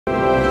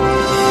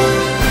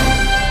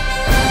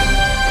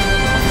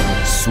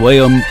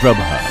Swayam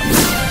Prabha.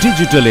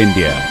 Digital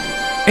India.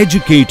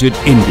 Educated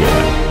India.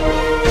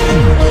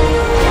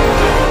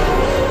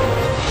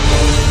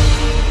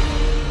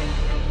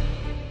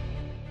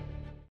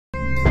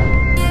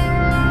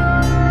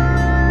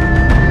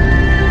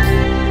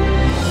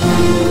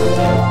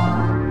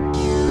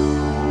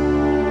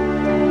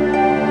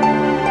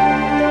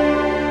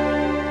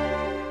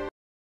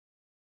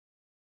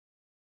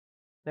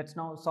 Let's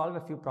now solve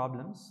a few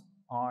problems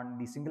on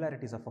the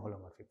singularities of a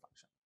holomorphic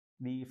function.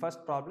 The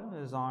first problem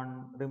is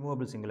on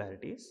removable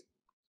singularities.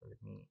 So let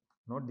me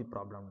note the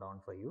problem down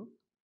for you.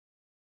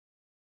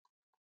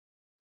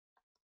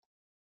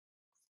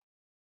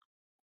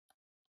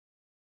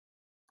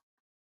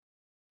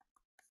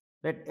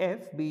 Let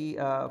f be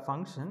a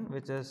function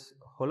which is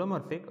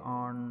holomorphic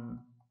on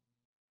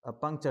a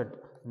punctured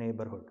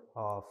neighborhood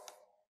of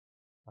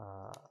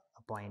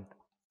a point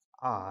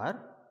R.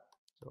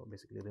 So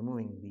basically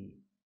removing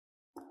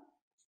the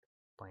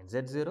point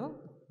z0,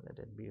 let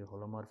it be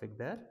holomorphic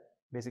there.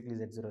 Basically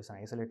z0 is an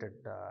isolated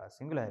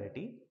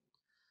singularity,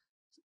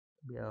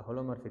 be a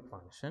holomorphic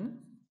function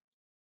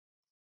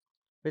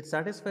which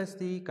satisfies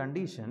the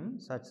condition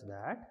such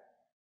that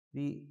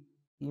the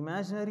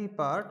imaginary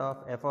part of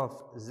f of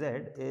z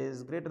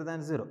is greater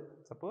than 0.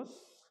 Suppose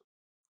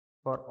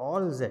for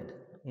all z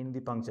in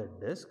the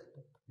punctured disk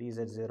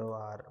dz0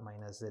 or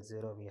minus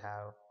z0 we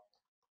have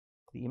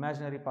the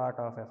imaginary part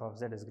of f of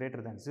z is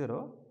greater than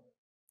 0,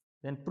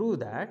 then prove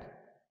that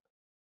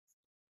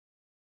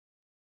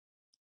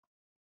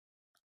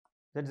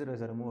z0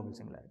 is a removable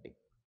singularity.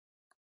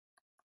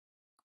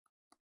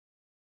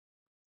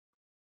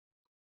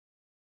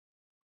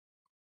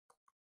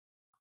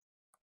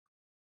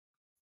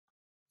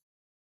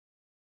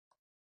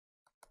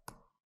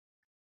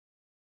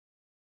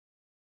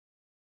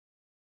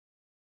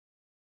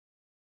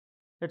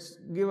 Let's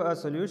give a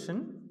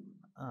solution.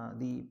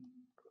 The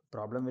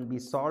problem will be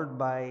solved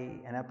by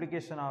an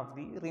application of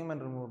the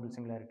Riemann removable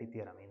singularity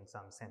theorem in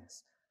some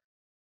sense.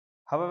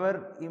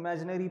 However,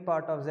 imaginary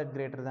part of z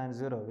greater than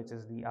 0, which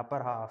is the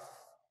upper half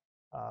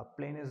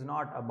plane, is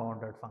not a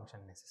bounded function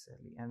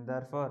necessarily, and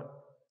therefore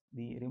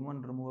the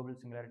Riemann removable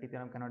singularity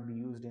theorem cannot be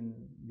used in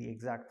the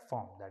exact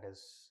form that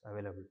is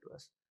available to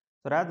us.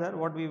 So rather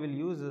what we will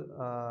use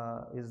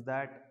is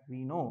that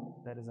we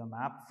know there is a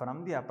map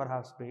from the upper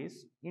half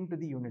space into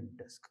the unit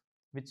disk,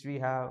 which we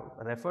have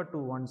referred to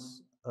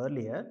once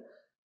earlier.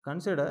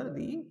 Consider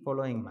the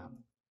following map.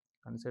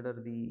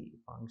 Consider the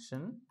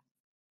function,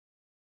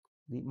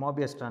 the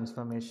Mobius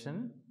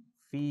transformation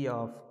phi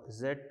of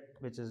z,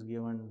 which is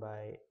given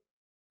by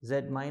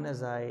z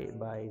minus I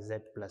by z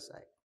plus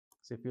I.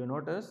 So if you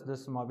notice,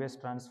 this Mobius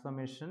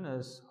transformation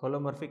is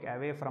holomorphic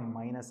away from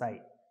minus I.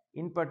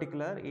 In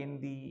particular,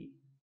 in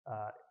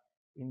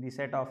the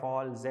set of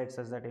all z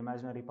such that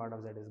imaginary part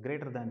of z is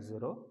greater than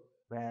 0,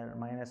 where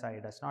minus I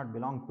does not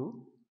belong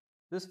to,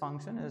 this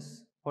function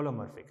is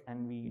holomorphic,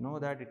 and we know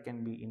that it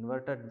can be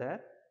inverted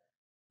there.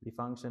 The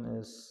function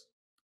is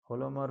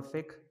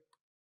holomorphic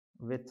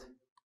with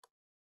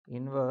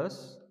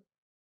inverse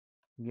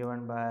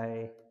given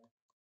by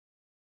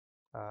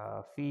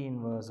phi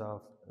inverse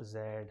of z,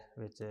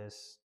 which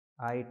is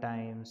I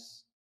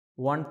times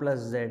 1 plus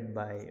z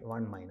by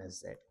 1 minus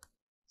z.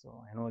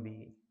 So I know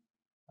the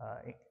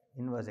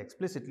inverse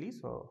explicitly,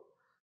 so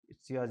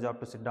it's your job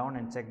to sit down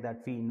and check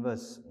that phi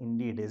inverse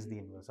indeed is the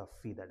inverse of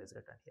phi that is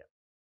written here.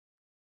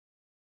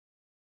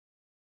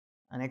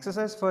 An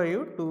exercise for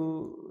you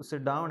to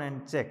sit down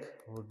and check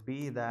would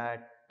be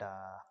that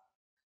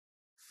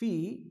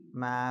phi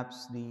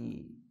maps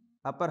the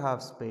upper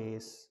half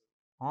space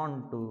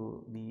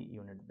onto the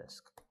unit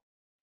disk.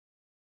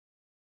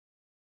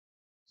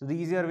 So the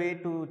easier way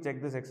to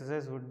check this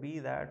exercise would be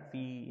that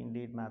phi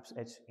indeed maps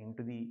H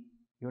into the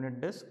unit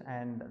disk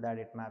and that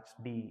it maps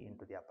D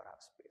into the upper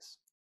half space.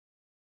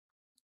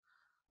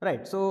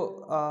 Right,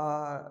 so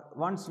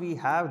once we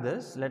have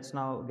this, let's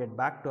now get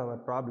back to our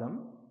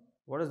problem.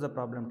 What is the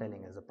problem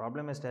telling us? The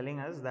problem is telling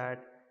us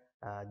that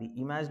the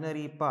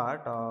imaginary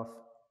part of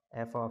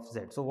f of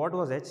z. So what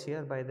was H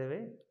here, by the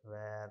way?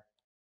 Where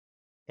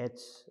H,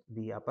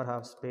 the upper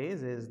half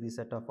space, is the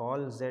set of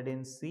all z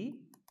in C,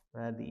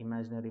 where the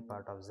imaginary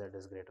part of z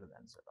is greater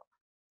than 0.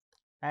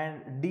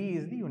 And D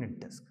is the unit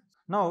disk.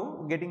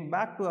 Now, getting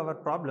back to our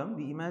problem,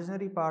 the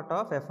imaginary part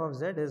of f of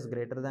z is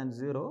greater than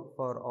 0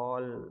 for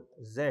all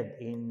z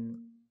in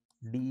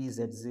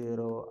dz0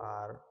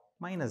 or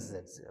minus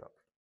z0.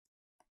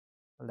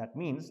 Well, that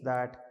means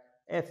that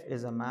f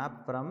is a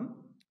map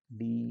from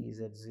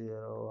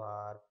dz0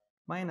 or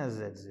minus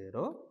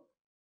z0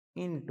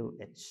 into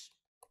H,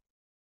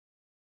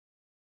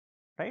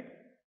 right?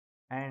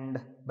 And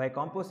by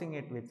composing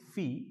it with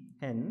phi,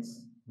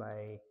 hence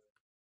by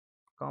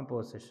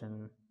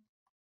composition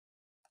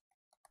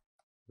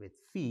with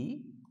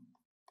phi,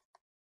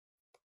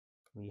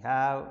 we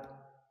have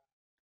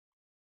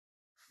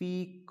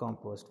phi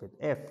composed with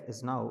f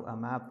is now a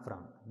map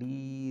from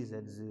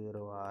dz0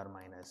 r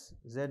minus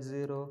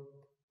z0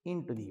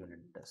 into the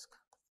unit disk.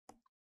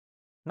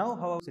 Now,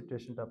 how is the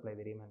situation to apply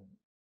the Riemann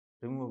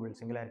removable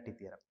singularity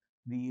theorem?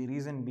 The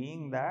reason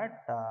being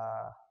that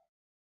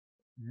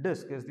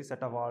disk is the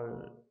set of all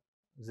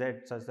z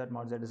such that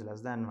mod z is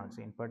less than 1.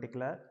 So in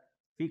particular,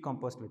 phi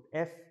composed with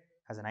f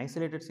has an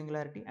isolated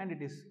singularity and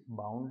it is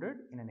bounded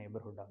in a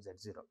neighborhood of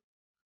z0.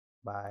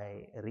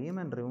 By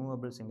Riemann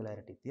removable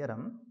singularity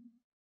theorem,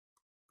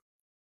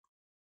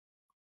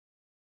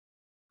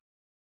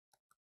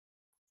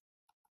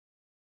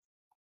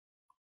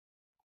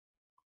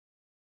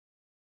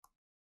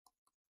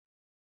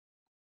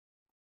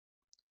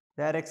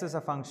 there exists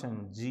a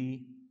function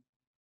g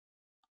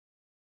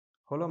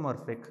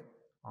holomorphic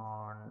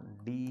on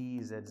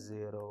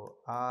dz0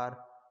 r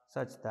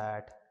such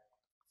that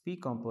phi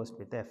composed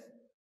with f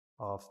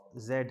of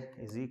z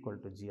is equal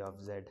to g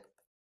of z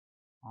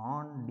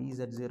on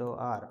dz0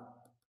 r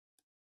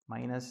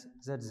minus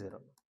z0.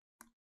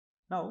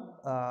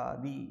 Now,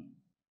 the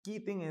key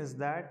thing is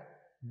that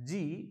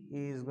G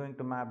is going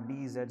to map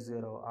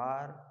dz0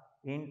 r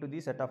into the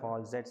set of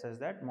all z such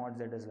that mod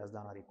z is less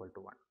than or equal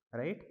to 1,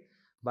 right?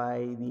 By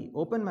the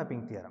open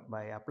mapping theorem,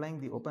 by applying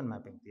the open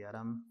mapping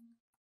theorem,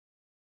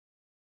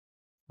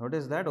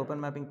 notice that open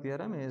mapping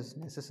theorem is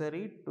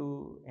necessary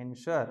to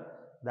ensure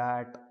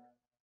that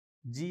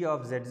G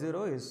of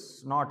z0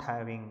 is not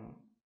having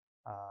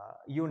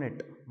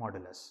unit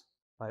modulus.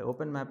 By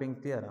open mapping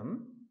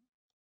theorem,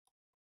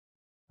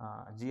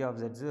 G of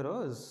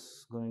z0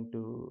 is going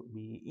to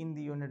be in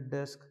the unit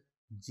disk.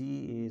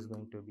 G is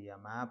going to be a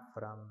map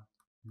from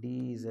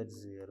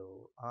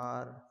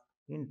dz0r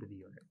into the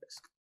unit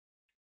disk.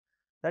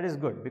 That is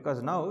good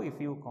because now if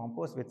you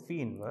compose with phi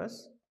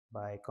inverse,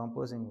 by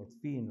composing with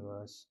phi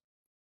inverse,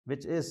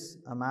 which is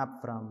a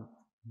map from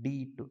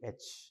D to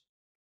H,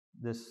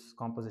 this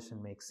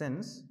composition makes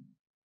sense.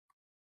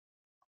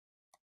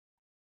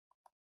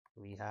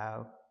 We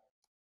have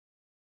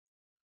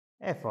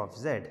f of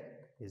z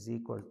is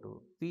equal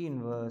to P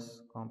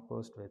inverse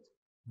composed with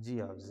G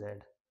of z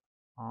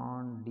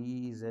on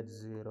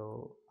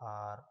dz0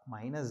 r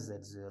minus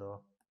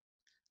z0,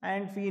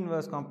 and phi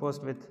inverse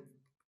composed with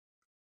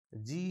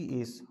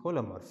G is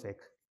holomorphic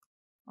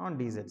on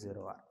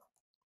dz0 r.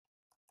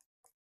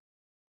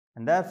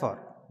 And therefore,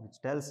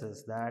 which tells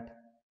us that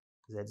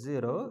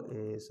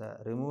z0 is a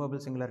removable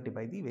singularity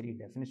by the very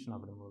definition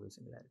of removable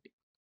singularity.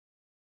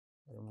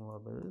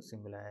 Removable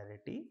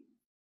singularity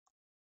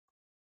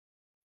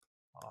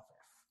of f.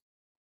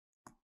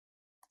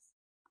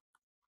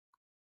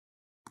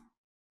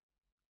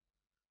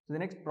 So the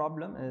next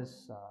problem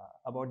is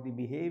about the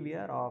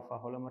behavior of a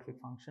holomorphic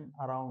function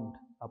around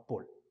a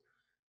pole.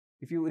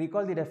 If you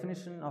recall the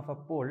definition of a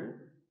pole,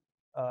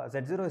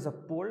 z0 is a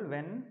pole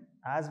when,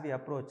 as we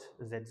approach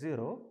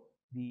z0,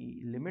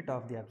 the limit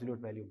of the absolute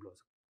value blows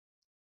up.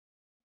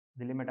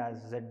 The limit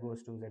as z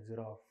goes to z0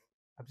 of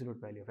absolute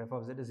value of f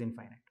of z is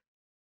infinite.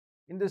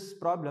 In this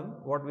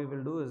problem, what we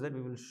will do is that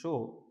we will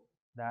show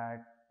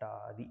that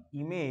the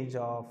image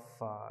of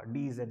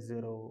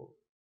dz0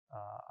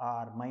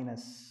 r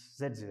minus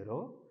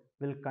z0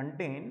 will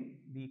contain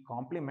the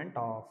complement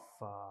of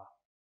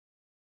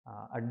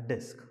a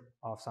disk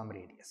of some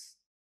radius.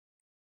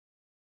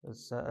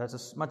 It's a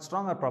much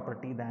stronger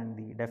property than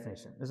the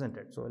definition, isn't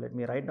it? So let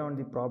me write down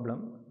the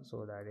problem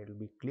so that it will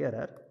be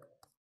clearer.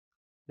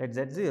 Let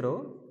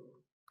z0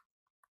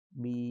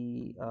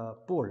 be a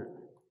pole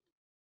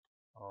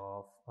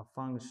of a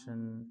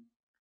function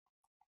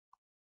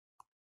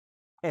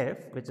f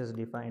which is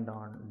defined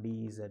on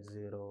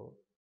dz0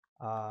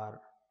 r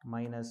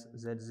minus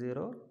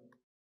z0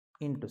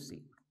 into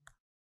C.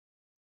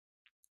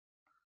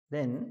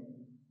 Then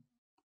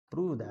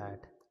prove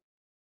that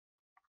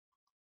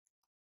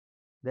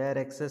there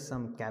exists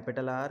some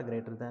capital R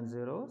greater than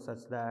 0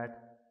 such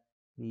that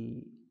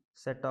the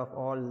set of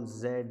all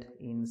z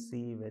in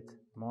C with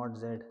mod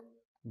z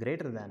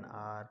greater than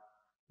R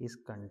is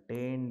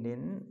contained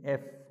in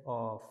f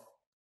of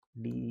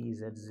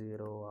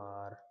dz0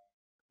 r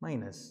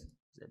minus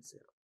z0.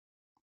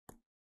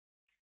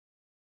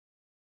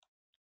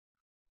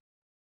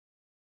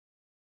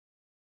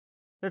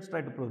 Let's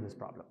try to prove this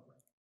problem.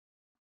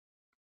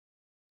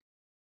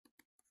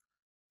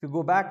 If you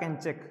go back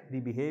and check the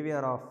behavior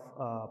of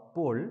a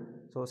pole,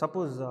 so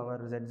suppose our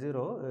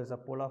z0 is a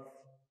pole of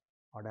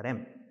order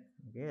m.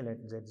 Okay, let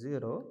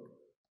z0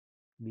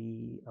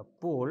 be a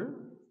pole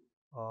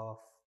of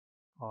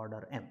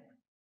order m.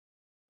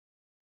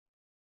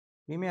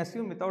 We may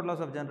assume without loss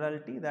of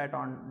generality that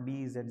on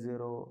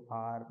dz0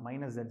 r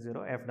minus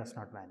z0 f does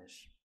not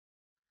vanish.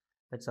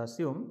 Let's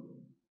assume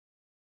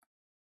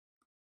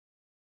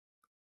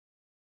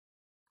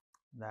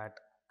that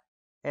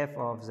f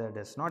of z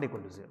is not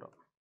equal to 0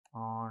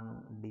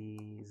 on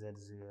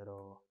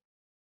dz0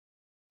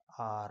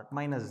 r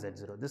minus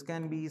z0. This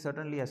can be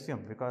certainly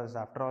assumed because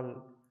after all,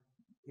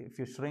 if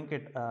you shrink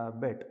it a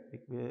bit,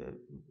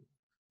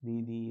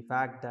 the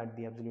fact that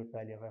the absolute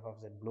value of f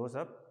of z blows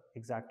up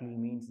exactly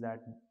means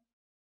that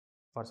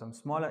for some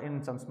smaller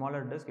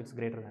disk it's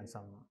greater than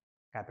some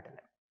capital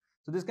M.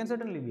 So this can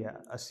certainly be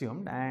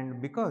assumed,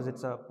 and because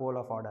it's a pole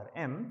of order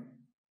m,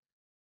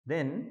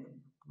 then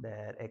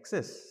there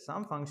exists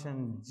some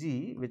function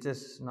g which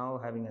is now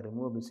having a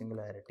removable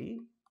singularity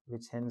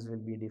which hence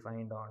will be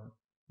defined on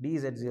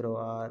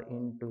dz0r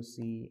into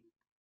C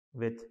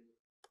with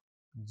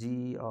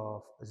g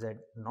of z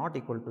not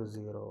equal to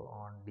 0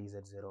 on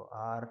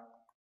dz0r,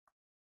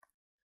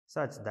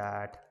 such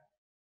that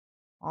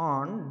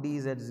on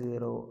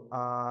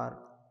dz0r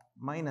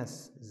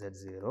minus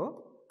z0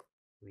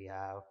 we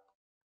have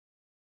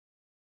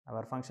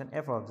our function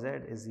f of z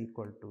is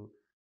equal to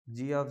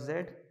g of z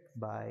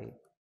by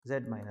z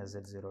minus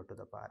z0 to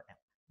the power m.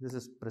 This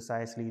is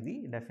precisely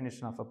the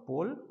definition of a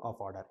pole of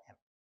order m.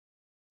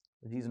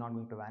 So g is not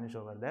going to vanish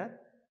over there.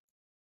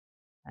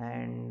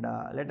 And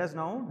let us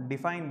now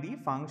define the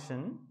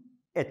function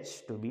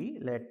h to be,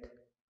 let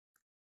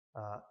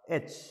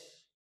h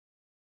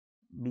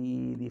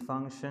be the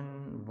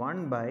function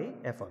 1 by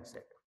f of z.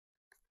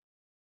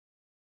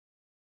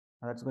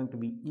 That's going to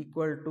be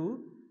equal to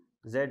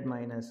z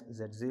minus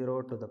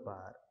z0 to the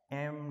power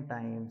m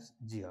times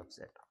g of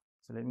z.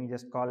 So let me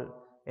just call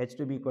h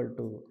to be equal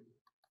to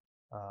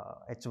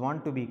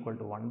h1 to be equal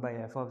to 1 by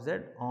f of z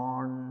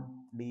on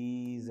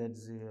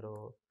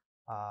dz0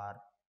 r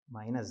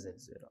minus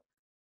z0.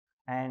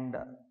 And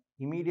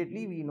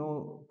immediately we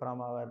know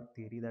from our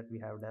theory that we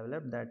have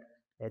developed that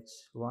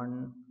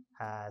h1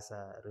 has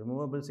a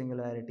removable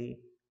singularity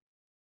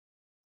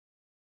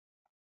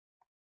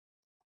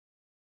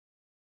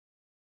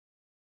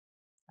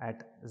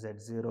at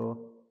z0,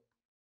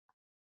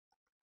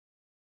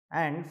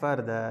 and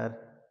further,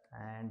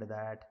 and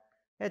that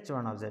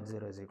h1 of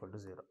z0 is equal to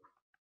 0.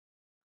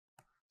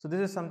 So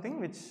this is something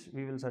which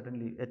we will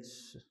certainly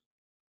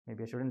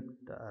maybe I shouldn't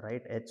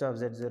write h of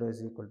z0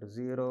 is equal to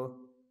 0,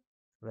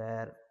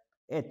 where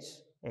h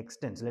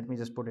extends, let me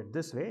just put it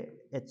this way,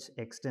 h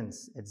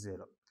extends h0.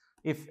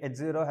 If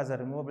h0 has a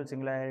removable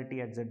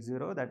singularity at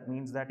z0, that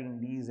means that in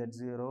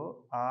dz0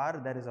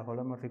 r there is a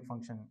holomorphic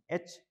function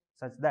h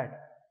such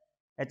that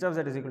h of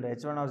z is equal to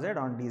h1 of z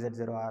on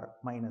dz0 r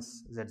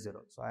minus z0.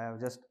 So I have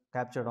just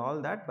captured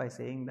all that by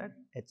saying that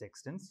h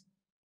extends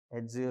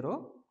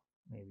h0,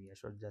 maybe I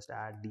should just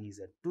add dz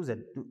to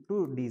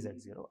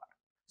dz0 r.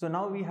 So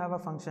now we have a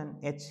function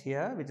h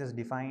here which is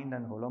defined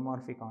and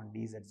holomorphic on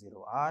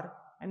dz0r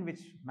and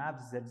which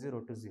maps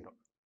z0 to 0.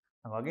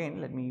 Now again,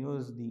 let me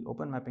use the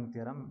open mapping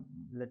theorem.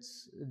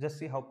 Let's just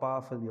see how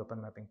powerful the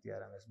open mapping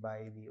theorem is.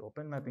 By the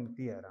open mapping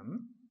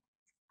theorem,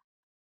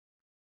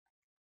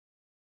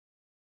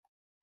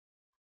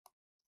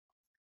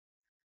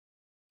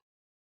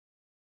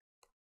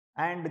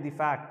 and the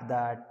fact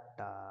that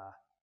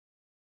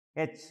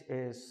h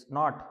is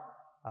not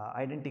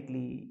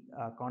identically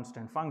a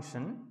constant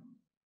function,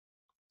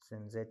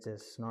 since h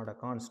is not a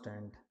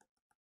constant,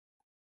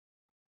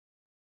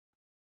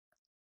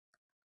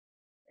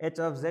 h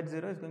of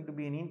z0 is going to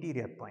be an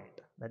interior point.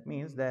 That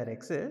means there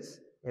x is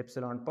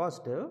epsilon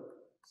positive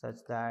such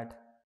that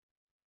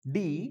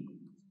d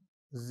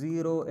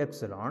 0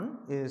 epsilon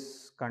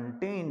is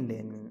contained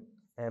in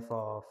f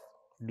of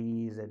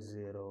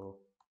dz0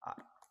 r,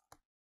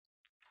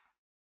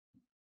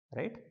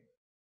 right?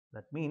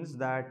 That means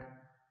that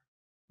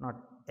not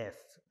f,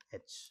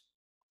 h.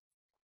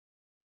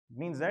 It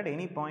means that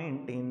any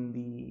point in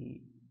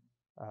the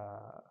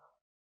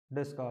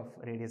disk of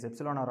radius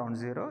epsilon around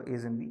 0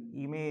 is in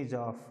the image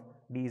of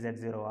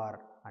dz0r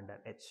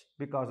under h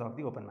because of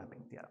the open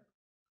mapping theorem.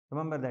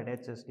 Remember that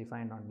h is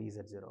defined on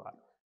dz0r.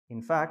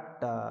 In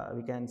fact,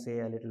 we can say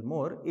a little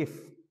more. If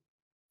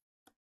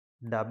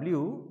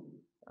w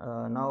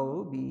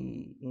now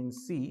be in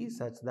C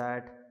such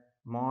that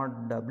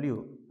mod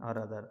w, or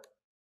rather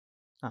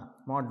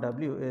mod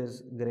w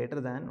is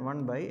greater than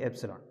 1 by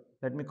epsilon.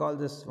 Let me call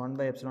this 1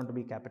 by epsilon to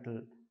be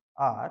capital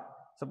R.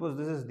 Suppose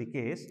this is the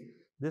case,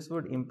 this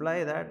would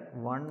imply that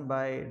 1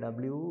 by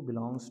w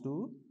belongs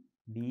to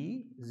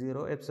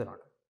d0 epsilon,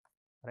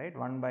 right?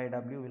 1 by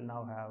w will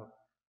now have,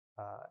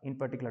 in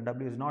particular,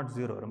 w is not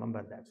 0,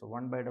 remember that. So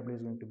 1 by w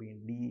is going to be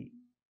in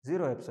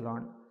d0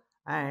 epsilon,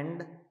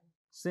 and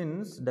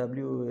since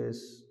w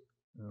is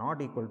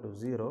not equal to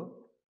 0,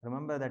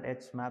 remember that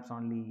h maps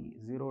only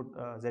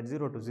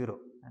z0 to 0,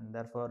 and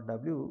therefore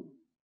w,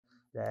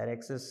 there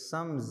exists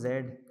some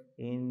z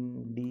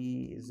in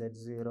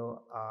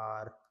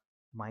dz0r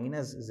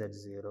minus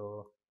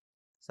z0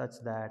 such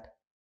that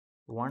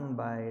 1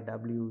 by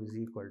w is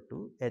equal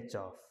to h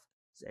of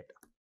z.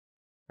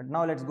 But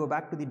now let's go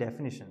back to the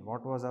definition.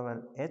 What was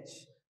our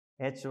h?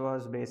 H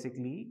was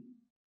basically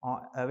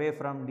away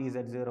from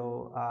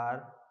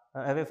dz0r,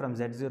 away from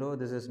z0,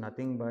 this is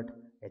nothing but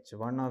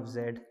h1 of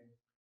z.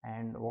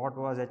 And what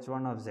was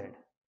h1 of z?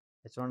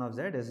 h1 of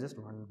z is just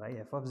 1 by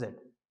f of z,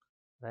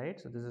 right?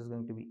 So this is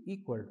going to be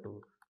equal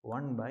to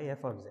 1 by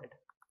f of z.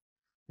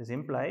 This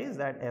implies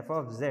that f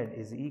of z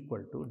is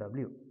equal to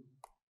w.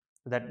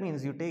 So that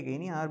means you take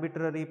any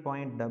arbitrary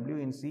point w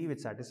in C which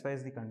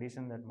satisfies the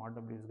condition that mod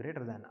w is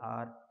greater than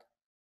r,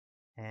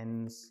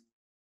 hence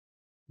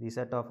the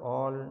set of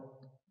all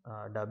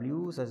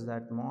w such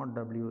that mod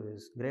w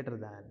is greater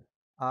than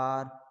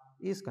r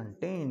is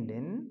contained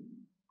in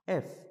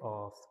f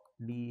of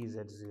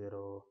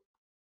dz0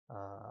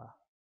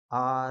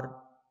 r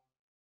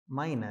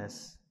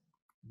minus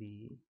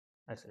the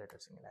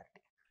isolated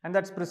singularity. And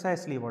that's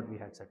precisely what we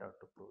had set out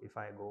to prove. If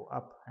I go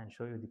up and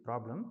show you the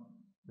problem,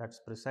 that's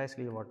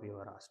precisely what we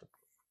were asked to prove.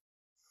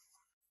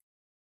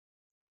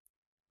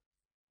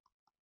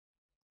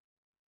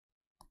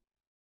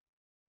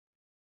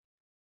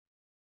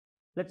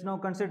 Let's now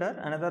consider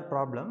another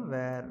problem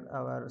where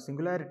our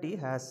singularity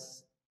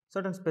has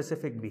certain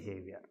specific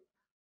behavior.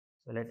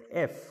 So let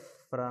f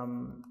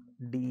from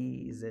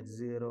d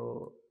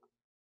z0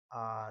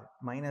 r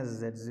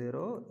minus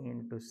z0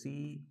 into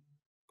c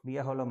be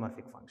a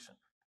holomorphic function.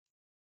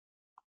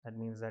 That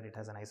means that it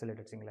has an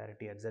isolated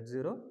singularity at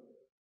z0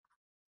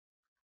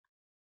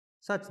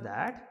 such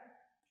that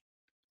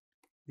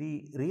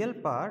the real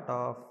part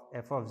of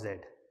f of z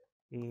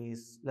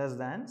is less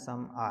than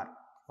some r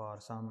for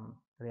some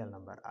real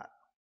number r.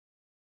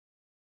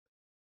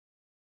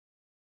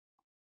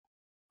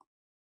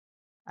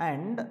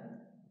 And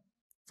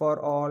for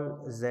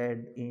all z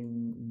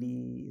in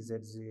d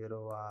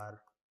z0 r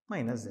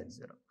minus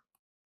z0.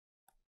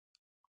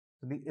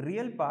 So the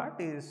real part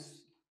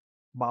is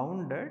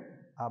bounded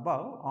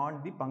above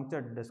on the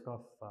punctured disk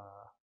of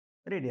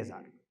radius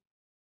r.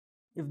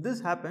 If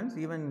this happens,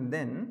 even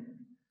then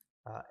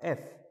f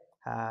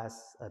has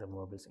a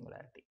removable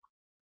singularity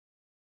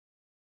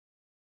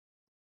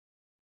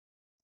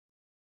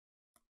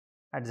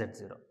at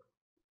z0.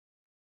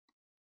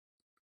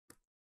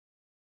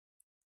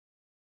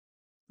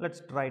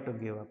 Let's try to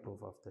give a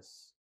proof of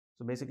this.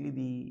 So basically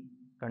the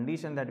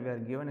condition that we are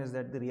given is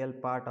that the real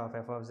part of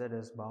f of z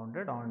is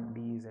bounded on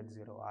d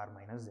z0 r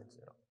minus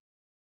z0.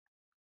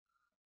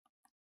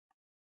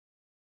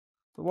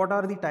 So what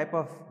are the type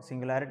of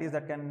singularities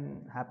that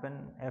can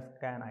happen? F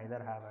can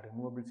either have a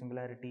removable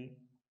singularity,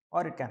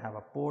 or it can have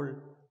a pole,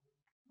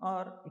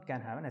 or it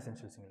can have an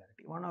essential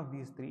singularity. One of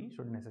these three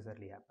should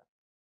necessarily happen.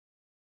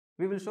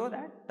 We will show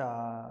that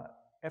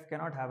f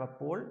cannot have a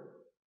pole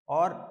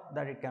or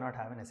that it cannot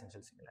have an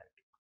essential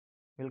singularity.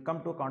 We will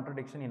come to a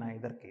contradiction in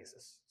either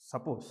cases.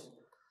 Suppose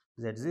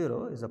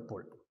z0 is a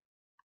pole.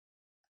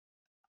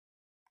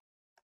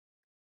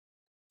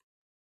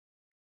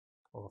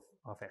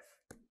 Of f.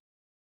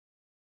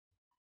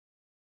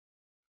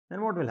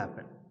 Then what will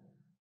happen?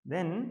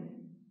 Then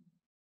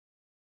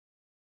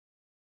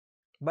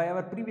by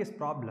our previous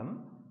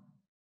problem,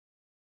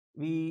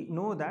 we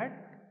know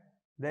that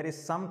there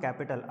is some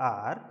capital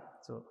R.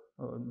 So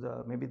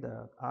maybe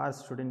the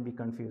R's shouldn't be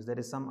confused. There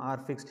is some R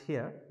fixed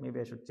here. Maybe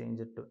I should change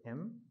it to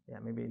M. Yeah,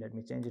 maybe let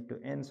me change it to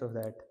N so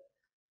that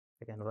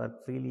I can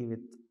work freely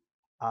with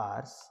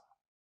R's.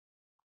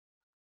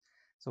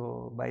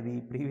 So by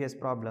the previous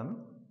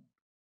problem,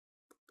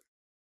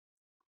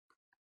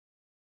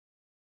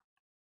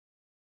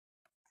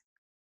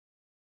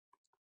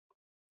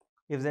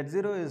 if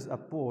z0 is a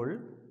pole,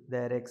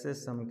 there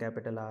exists some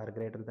capital R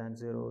greater than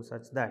 0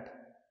 such that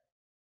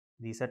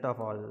the set of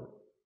all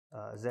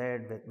z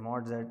with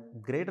mod z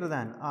greater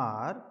than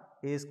R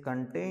is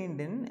contained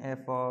in f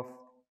of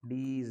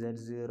d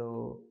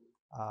z0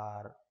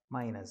 r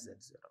minus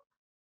z0.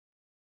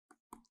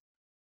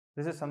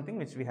 This is something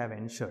which we have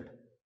ensured.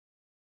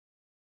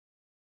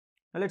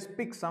 Now let's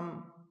pick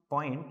some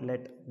point.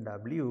 Let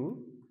w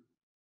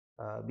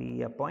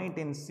be a point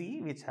in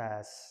C which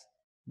has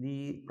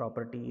the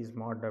properties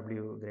mod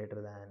w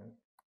greater than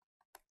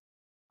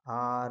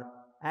r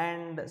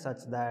and such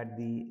that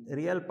the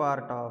real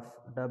part of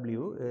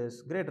w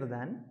is greater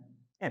than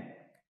m.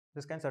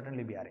 This can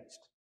certainly be arranged.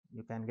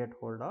 You can get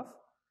hold of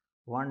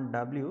one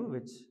w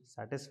which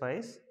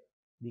satisfies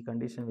the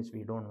condition which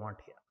we don't want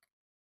here.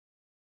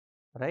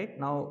 Right?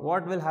 Now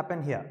what will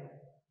happen here?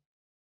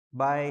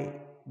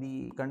 By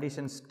the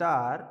condition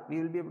star, we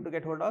will be able to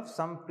get hold of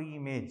some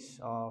pre-image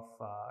of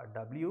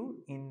w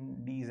in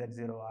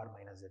dz0r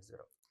minus z0.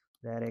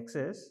 There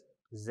exists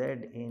z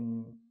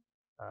in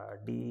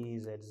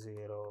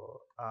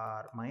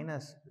dz0r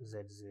minus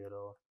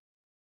z0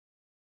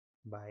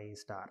 by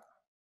star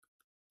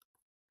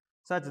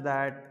such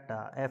that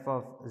f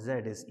of z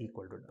is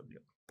equal to w.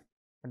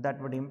 That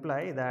would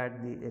imply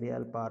that the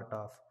real part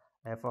of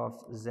f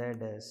of z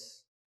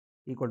is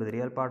equal to the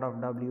real part of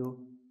w,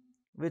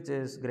 which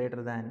is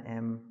greater than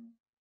m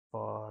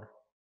for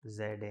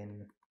z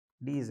in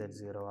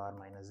dz0r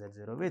minus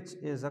z0, which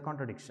is a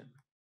contradiction.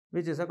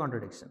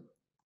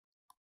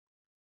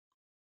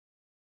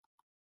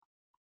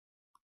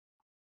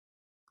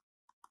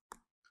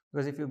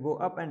 Because if you go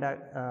up and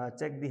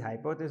check the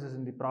hypothesis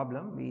in the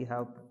problem, we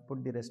have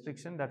put the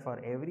restriction that for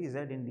every z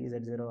in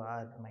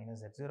dz0r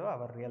minus z0,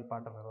 our real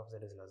part of f of z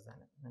is less than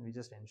m. And we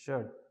just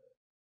ensured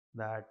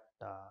that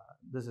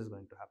this is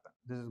going to happen.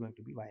 This is going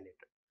to be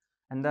violated.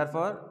 And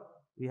therefore,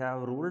 we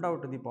have ruled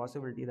out the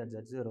possibility that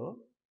z0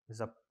 is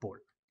a pole.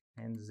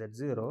 And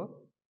z0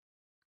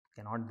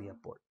 cannot be a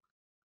pole.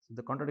 So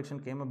the contradiction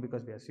came up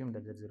because we assumed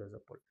that z0 is a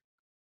pole.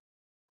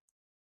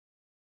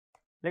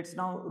 Let's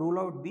now rule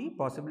out the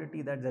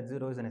possibility that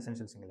z0 is an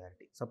essential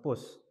singularity.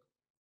 Suppose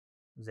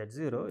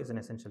z0 is an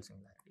essential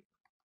singularity.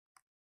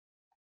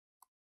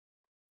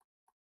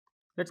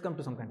 Let's come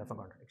to some kind of a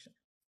contradiction.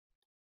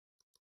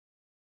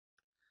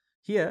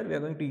 Here we are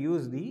going to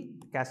use the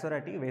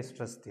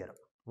Casorati-Weierstrass theorem.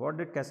 what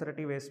did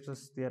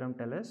Cassarati-Weierstrass theorem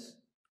tell us?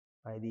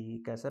 By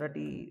the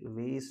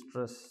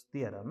Cassarati-Weierstrass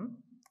theorem,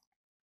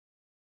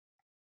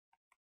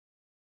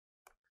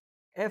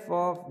 f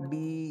of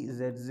d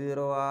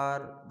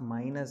z0r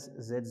minus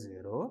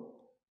z0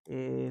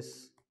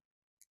 is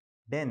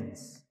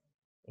dense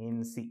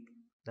in C.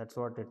 That's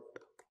what it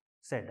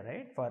said,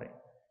 right? For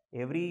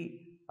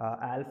every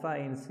alpha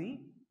in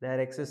C, there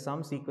exists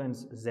some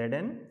sequence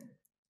Zn.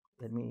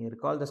 Let me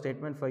recall the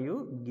statement for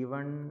you.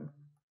 Given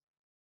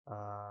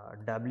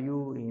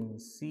W in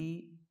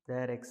C,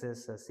 there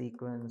exists a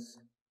sequence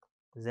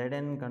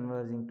Zn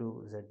converging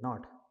to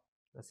Z0,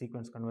 a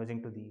sequence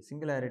converging to the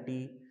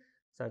singularity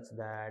such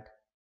that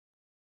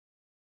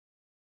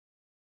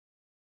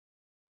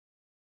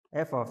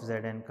f of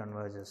Zn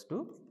converges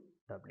to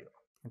W.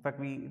 In fact,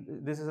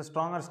 this is a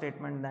stronger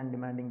statement than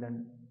demanding that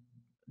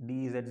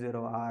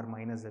dz0r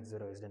minus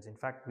z0 is dense. In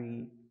fact,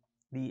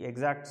 the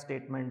exact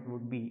statement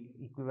would be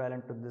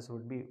equivalent to this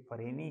would be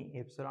for any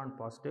epsilon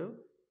positive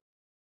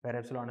where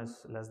epsilon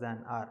is less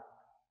than r,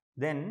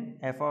 then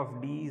f of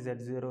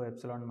dz0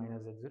 epsilon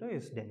minus z0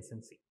 is dense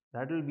in C.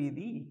 That will be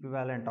the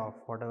equivalent of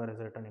whatever is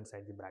written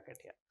inside the bracket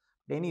here.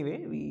 But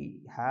anyway,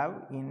 we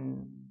have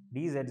in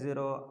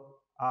dz0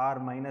 r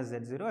minus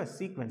z0 a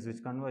sequence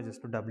which converges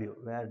to W,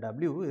 where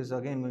W is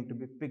again going to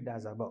be picked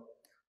as above.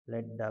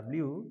 Let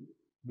W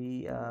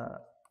be a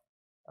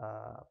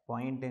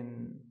point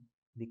in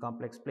the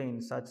complex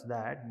plane such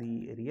that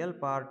the real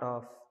part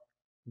of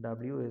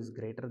W is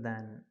greater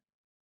than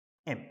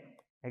M.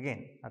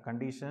 Again, a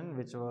condition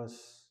which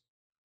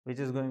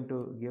is going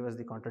to give us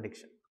the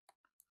contradiction.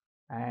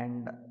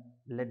 And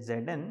let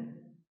Zn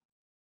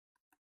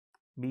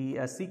be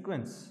a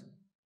sequence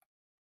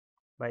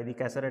by the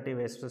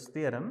Cassarati-Weierstrass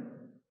theorem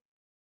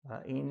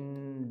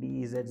in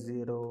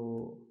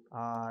dz0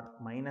 r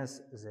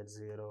minus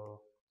z0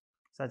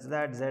 such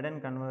that Zn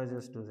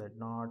converges to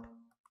Z0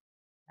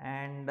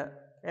 and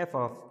f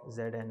of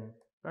Zn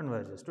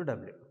converges to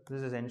W.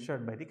 This is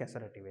ensured by the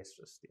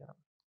Cassarati-Weierstrass theorem.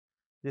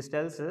 This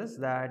tells us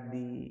that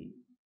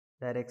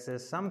there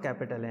exists some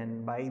capital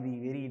N by the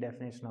very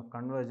definition of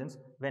convergence.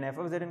 When f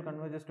of Zn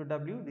converges to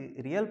W,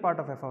 the real part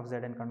of f of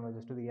Zn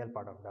converges to the real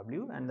part of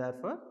W, and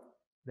therefore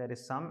there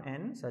is some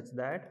N such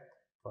that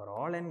for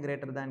all N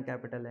greater than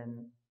capital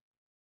N,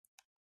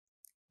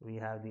 we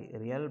have the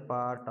real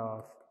part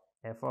of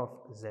f of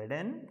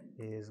Zn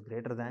is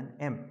greater than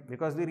M,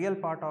 because the real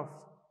part of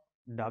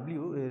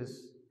W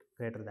is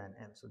greater than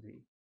M. So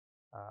the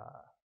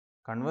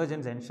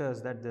convergence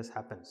ensures that this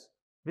happens,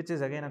 which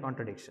is again a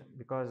contradiction,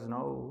 because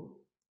now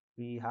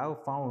we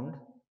have found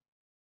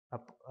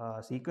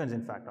a sequence,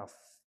 in fact, of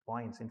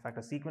points, in fact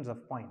a sequence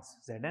of points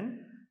Zn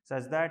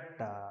such that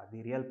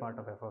the real part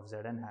of f of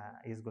Zn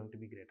is going to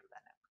be greater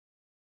than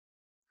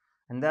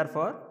M, and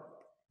therefore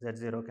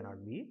Z0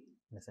 cannot be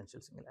an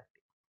essential singularity.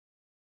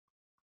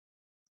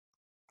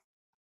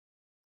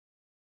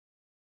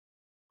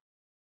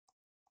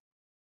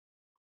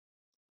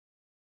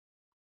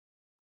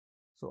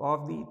 So,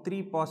 of the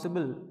three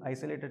possible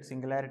isolated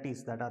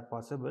singularities that are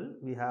possible,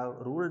 we have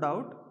ruled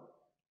out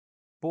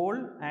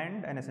pole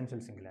and an essential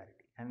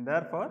singularity, and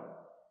therefore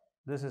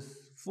this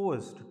is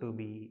forced to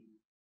be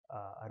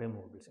a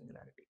removable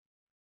singularity.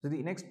 So,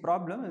 the next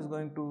problem is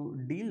going to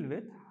deal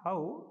with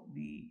how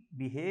the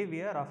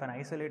behavior of an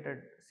isolated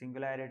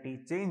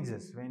singularity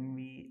changes when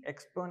we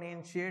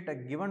exponentiate a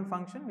given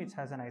function which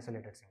has an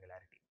isolated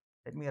singularity.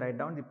 Let me write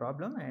down the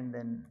problem and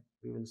then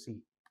we will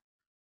see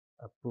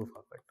a proof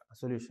of it, a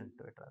solution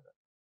to it rather.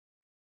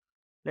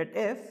 Let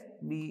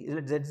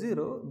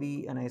Z0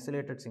 be an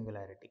isolated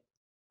singularity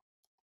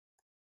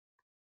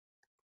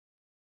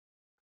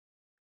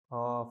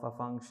of a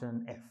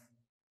function f.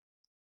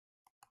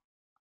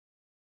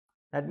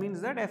 That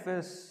means that f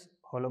is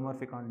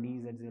holomorphic on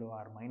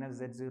dz0r minus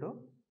z0.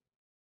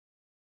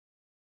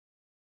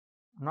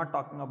 I'm not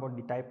talking about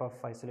the type of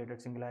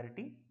isolated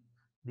singularity.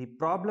 The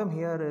problem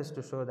here is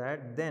to show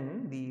that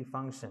then the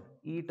function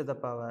e to the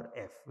power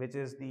f, which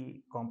is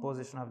the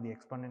composition of the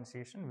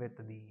exponentiation with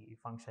the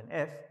function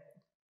f,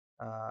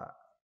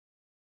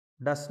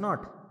 does not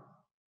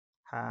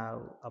have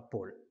a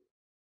pole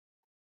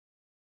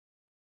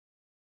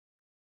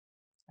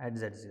at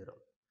z0.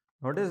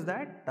 Notice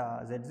that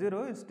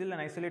z0 is still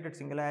an isolated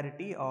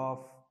singularity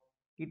of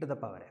e to the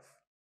power f,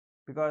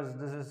 because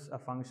this is a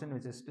function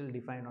which is still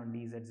defined on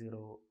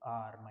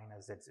dz0r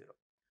minus z0.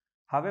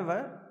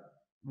 However,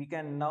 we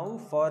can now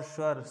for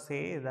sure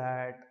say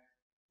that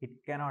it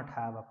cannot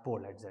have a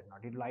pole at z0.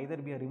 It will either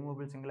be a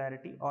removable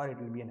singularity or it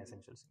will be an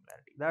essential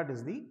singularity. That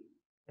is the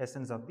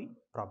essence of the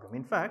problem.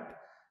 In fact,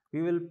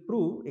 we will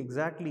prove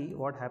exactly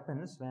what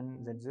happens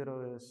when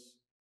z0 is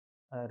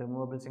a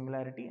removable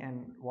singularity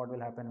and what will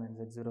happen when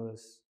z0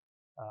 is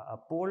a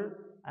pole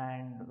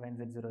and when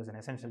z0 is an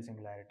essential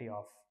singularity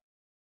of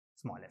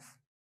small f.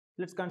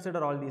 Let's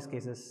consider all these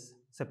cases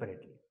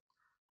separately.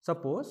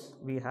 Suppose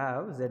we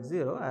have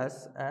z0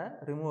 as a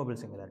removable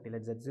singularity.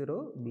 Let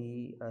z0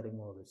 be a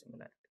removable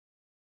singularity.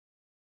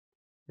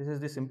 This is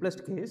the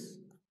simplest case,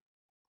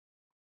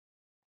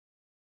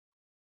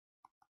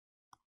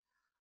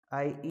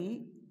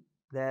 i.e.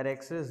 their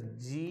axis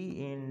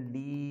G in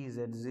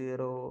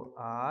dz0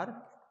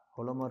 are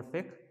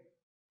holomorphic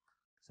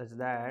such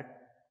that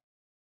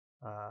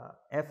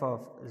f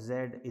of z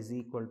is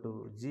equal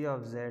to g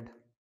of z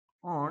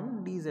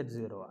on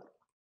dz0r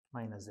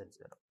minus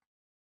z0,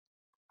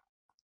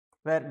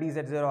 where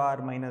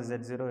dz0r minus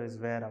z0 is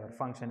where our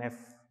function f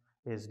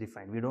is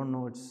defined. We don't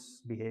know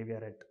its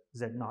behavior at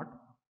z0.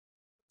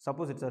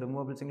 Suppose it's a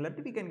removable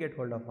singularity, we can get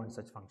hold of one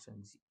such function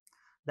g.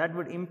 That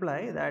would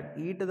imply that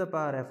e to the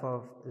power f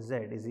of z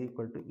is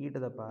equal to e to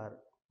the power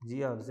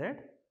g of z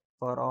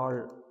for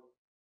all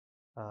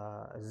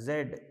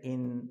z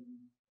in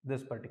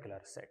this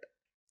particular set.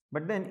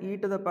 But then e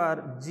to the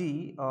power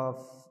g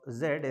of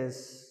z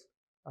is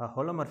a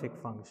holomorphic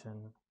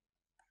function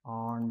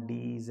on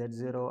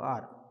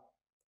dz0r,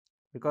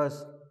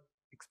 because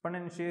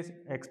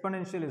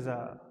exponential is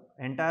a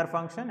entire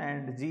function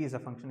and g is a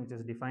function which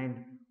is defined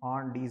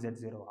on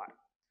dz0r,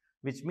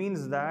 which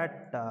means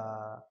that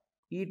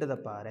e to the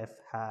power f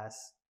has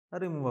a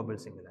removable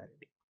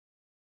singularity.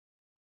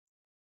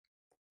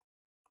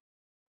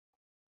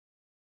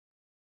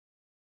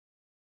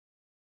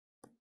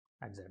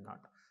 At z0.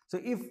 So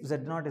if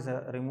z0 is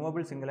a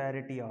removable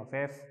singularity of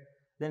f,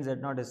 then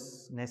z0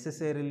 is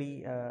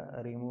necessarily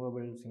a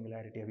removable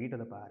singularity of e to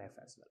the power f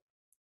as well.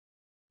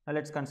 Now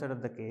let's consider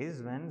the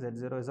case when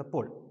z0 is a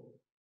pole.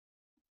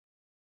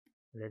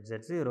 Let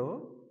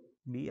z0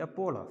 be a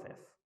pole of f.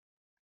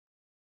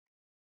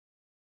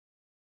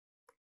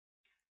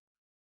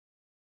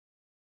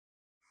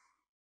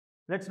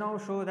 Let's now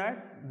show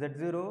that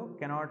z0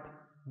 cannot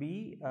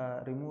be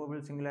a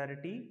removable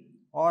singularity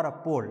or a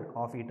pole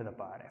of e to the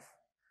power f.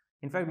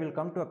 In fact, we will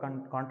come to a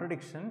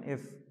contradiction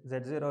if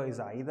z0 is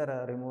either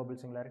a removable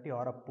singularity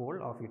or a pole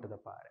of e to the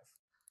power f.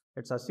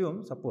 Let's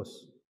assume,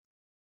 suppose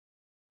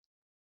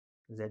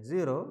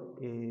z0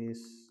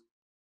 is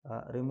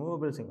a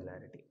removable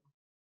singularity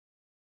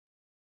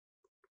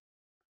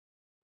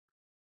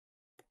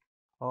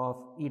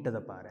of e to the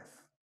power f.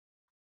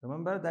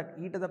 Remember that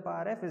e to the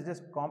power f is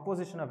just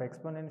composition of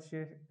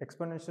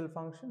exponential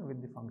function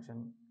with the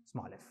function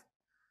small f.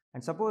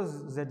 And suppose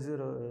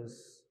z0 is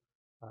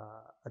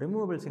a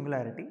removable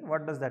singularity.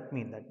 What does that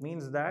mean? That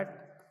means that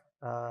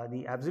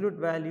the absolute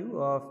value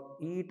of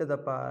e to the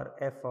power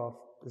f of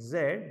z,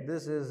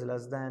 this is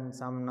less than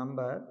some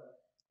number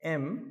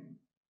m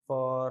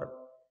for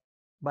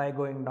by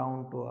going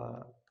down to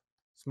a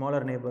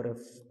smaller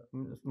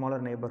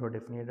neighborhood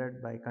if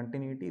needed. By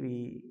continuity,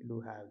 we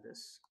do have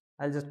this.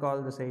 I'll just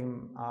call the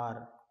same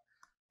r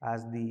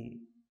as the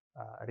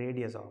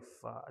radius of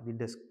the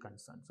disk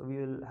concerned. So we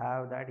will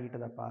have that e to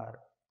the power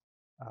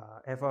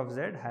f of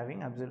z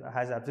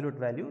has absolute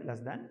value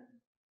less than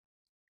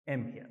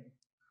m here.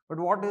 But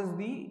what is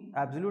the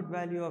absolute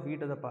value of e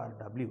to the power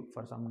w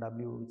for some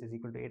w which is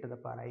equal to a to the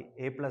power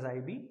a plus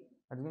ib?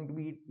 That's going to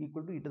be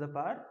equal to e to the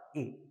power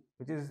a,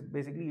 which is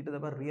basically e to the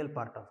power real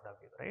part of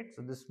w, right?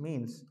 So this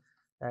means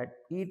that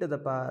e to the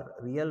power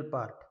real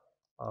part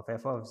of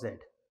f of z,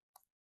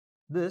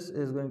 this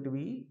is going to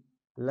be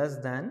less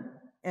than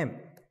m.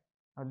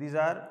 Now these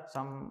are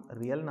some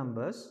real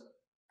numbers,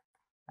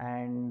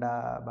 and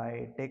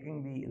by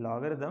taking the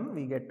logarithm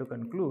we get to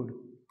conclude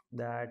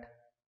that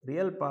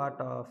real part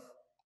of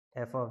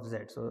f of z,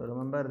 so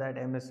remember that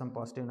m is some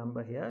positive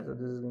number here, so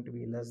this is going to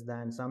be less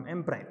than some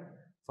m prime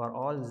for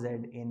all z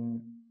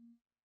in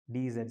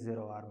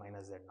dz0r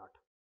minus z0.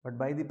 But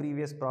by the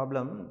previous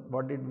problem,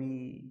 what did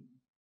we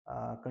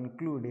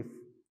conclude if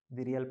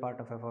the real part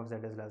of f of z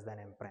is less than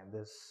m prime?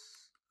 This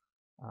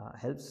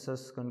helps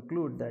us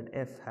conclude that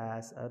f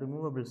has a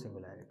removable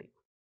singularity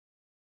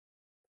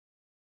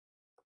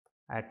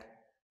at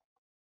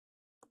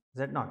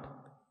z0,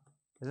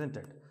 isn't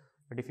it?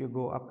 But if you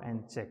go up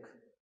and check,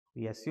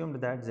 we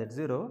assumed that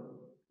z0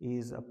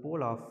 is a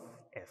pole of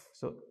f.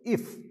 So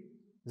if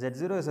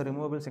z0 is a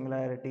removable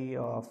singularity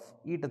of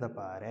e to the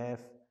power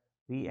f,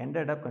 we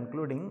ended up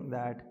concluding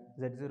that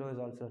z0 is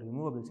also a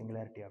removable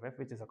singularity of f,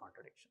 which is a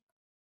contradiction.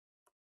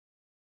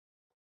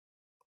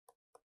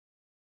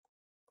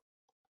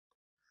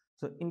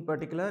 So in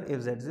particular,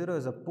 if z0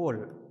 is a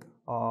pole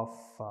of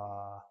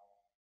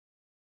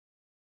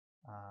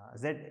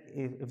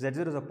if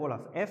z0 is a pole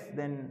of f,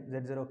 then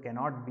z0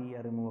 cannot be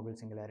a removable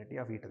singularity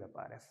of e to the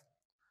power f.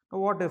 Now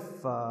what if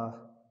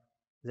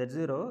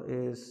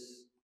z0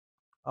 is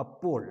a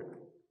pole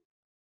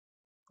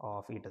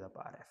of e to the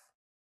power f?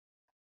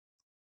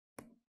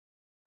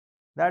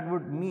 That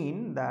would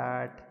mean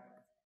that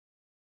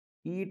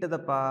e to the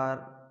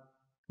power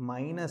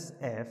minus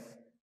f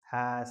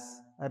has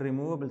a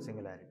removable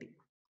singularity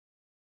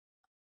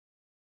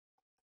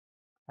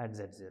at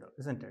z0,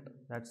 isn't it?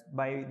 That's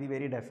by the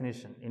very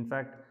definition. In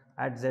fact,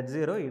 at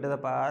z0, e to the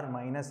power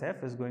minus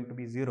f is going to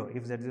be 0.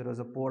 If z0 is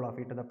a pole of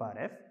e to the power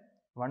f,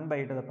 1 by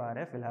e to the power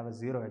f will have a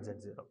 0 at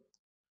z0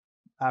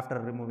 after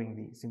removing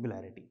the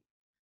singularity.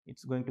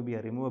 It's going to be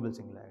a removable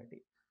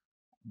singularity.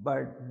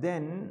 But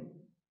then,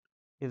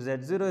 if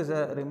z0 is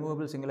a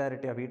removable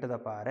singularity of e to the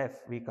power f,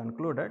 we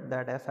concluded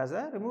that f has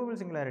a removable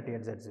singularity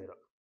at z0,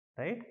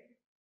 right?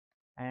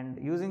 And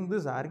using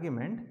this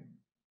argument,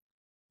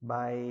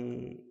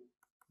 by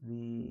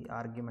the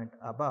argument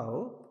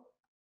above,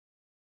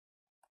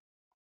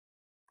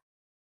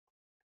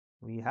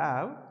 we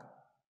have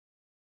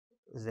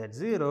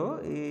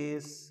Z0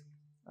 is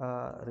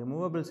a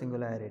removable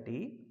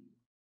singularity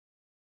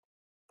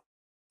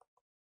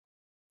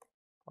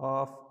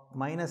of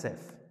minus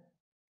f,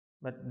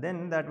 but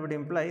then that would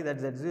imply that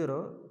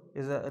Z0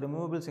 is a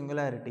removable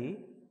singularity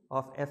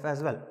of f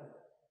as well.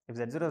 If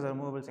Z0 is a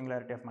removable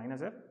singularity of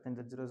minus f, then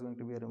Z0 is going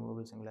to be a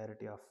removable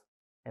singularity of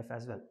f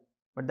as well.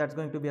 But that's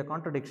going to be a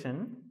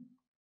contradiction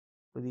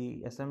to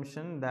the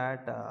assumption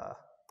that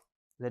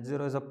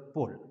Z0 is a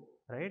pole,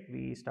 right?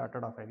 We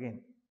started off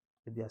again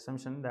with the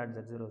assumption that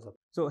Z0 is a pole.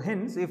 So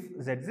hence, if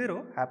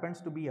Z0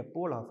 happens to be a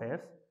pole of f,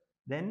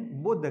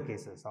 then both the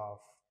cases of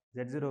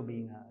Z0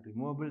 being a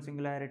removable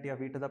singularity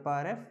of e to the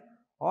power f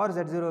or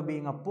Z0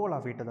 being a pole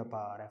of e to the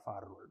power f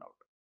are ruled out.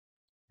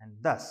 And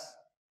thus,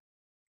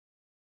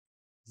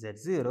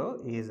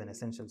 Z0 is an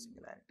essential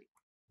singularity.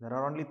 There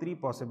are only three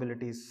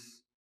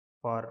possibilities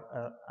for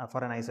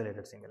an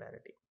isolated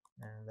singularity,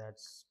 and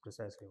that's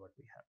precisely what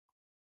we have.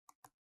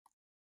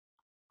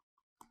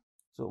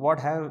 So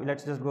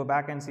let's just go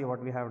back and see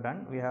what we have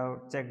done. We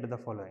have checked the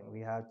following.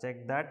 We have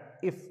checked that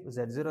if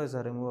Z0 is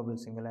a removable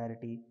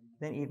singularity,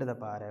 then e to the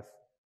power f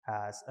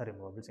has a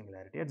removable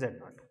singularity at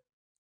Z0.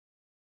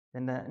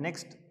 Then the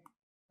next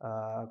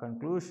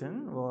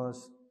conclusion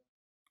was,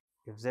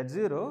 if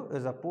Z0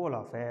 is a pole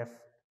of f,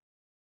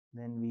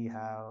 then we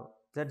have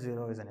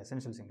Z0 is an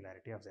essential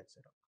singularity of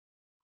Z0.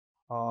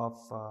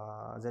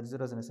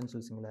 Z0 is an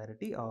essential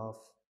singularity of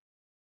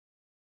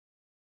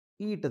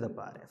e to the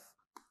power f.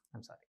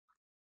 I'm sorry.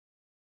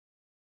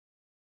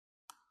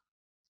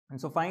 And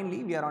so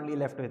finally, we are only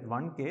left with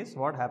one case.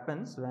 What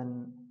happens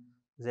when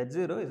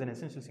Z0 is an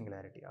essential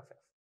singularity of f?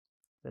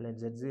 So let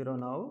Z0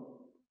 now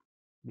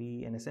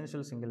be an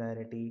essential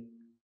singularity.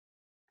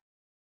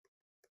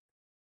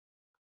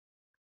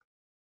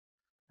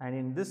 And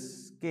in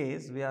this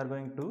case, we are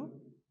going to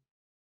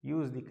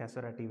use the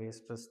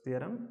Casorati-Weierstrass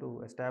theorem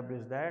to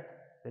establish that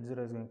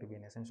Z0 is going to be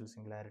an essential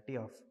singularity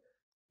of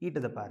e to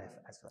the power f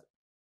as well.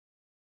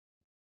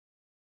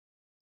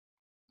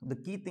 The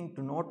key thing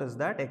to note is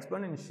that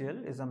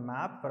exponential is a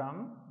map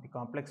from the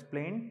complex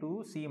plane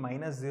to c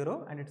minus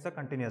 0, and it's a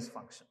continuous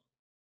function.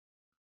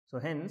 So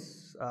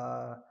hence,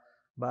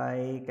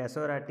 by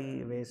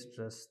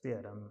Casorati-Weierstrass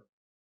theorem,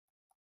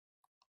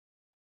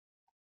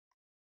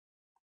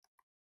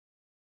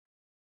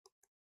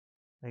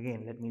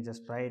 again, let me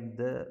just write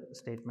the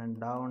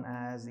statement down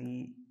as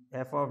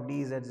f of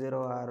d z0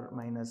 r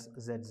minus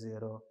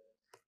z0.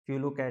 If you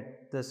look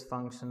at this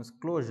function's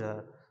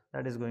closure,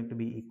 that is going to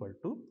be equal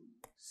to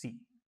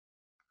c.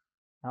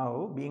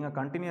 Now, being a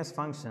continuous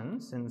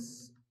function,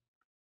 since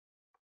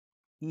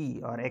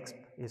e or exp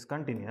is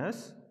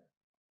continuous,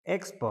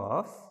 exp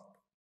of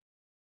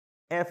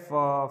f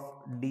of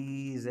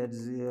d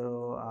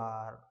z0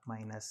 r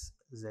minus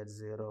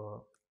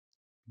z0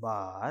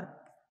 bar,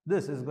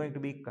 this is going to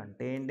be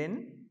contained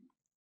in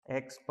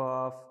exp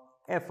of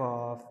f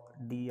of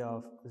d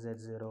of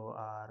z0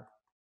 r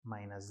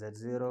minus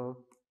z0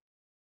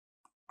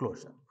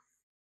 closure.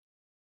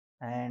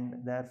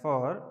 And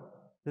therefore,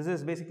 this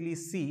is basically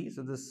c.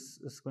 So this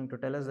is going to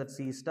tell us that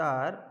c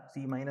star,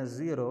 c minus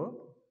 0,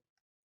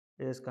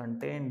 is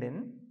contained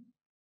in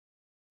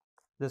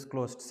this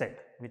closed set,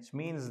 which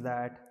means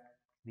that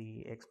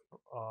the exp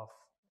of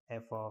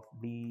f of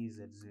d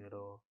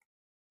z0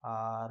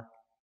 r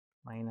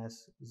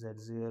minus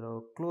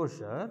z0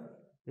 closure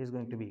is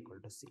going to be equal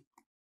to c.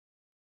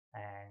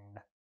 And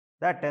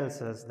that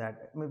tells us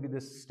that maybe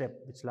this step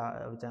which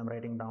I am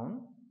writing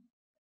down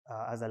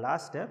as a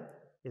last step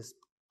is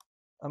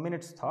a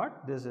minute's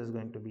thought. This is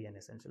going to be an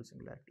essential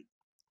singularity.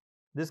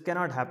 This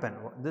cannot happen.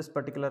 This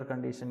particular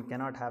condition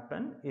cannot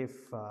happen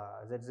if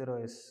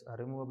Z0 is a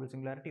removable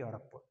singularity or a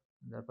pole.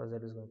 Therefore,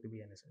 that is going to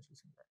be an essential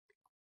singularity.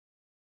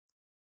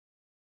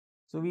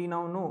 So we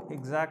now know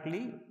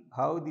exactly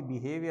how the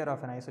behavior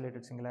of an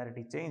isolated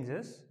singularity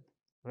changes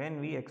when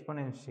we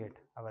exponentiate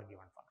our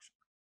given function.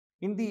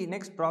 In the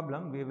next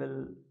problem, we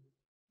will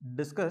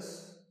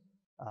discuss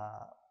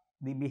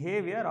the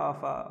behavior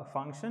of a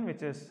function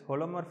which is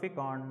holomorphic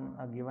on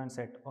a given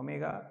set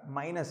omega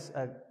minus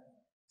a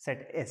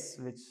set S,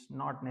 which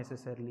not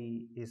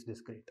necessarily is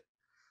discrete.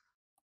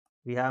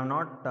 We have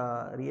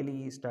not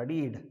really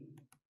studied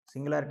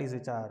singularities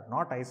which are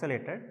not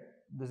isolated.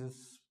 This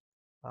is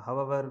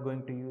however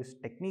going to use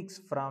techniques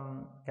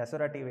from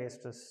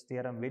Casorati-Weierstrass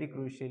theorem very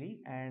crucially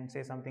and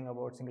say something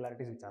about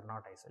singularities which are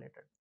not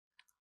isolated.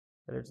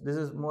 So this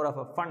is more of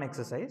a fun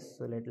exercise.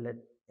 So let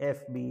f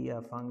be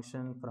a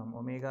function from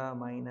omega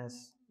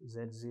minus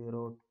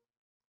z0,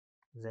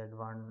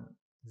 z1,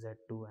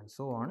 z2 and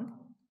so on,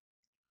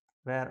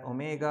 where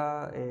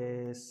omega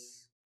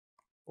is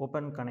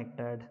open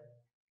connected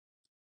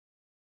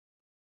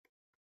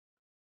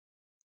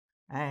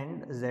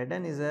and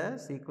Zn is a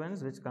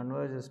sequence which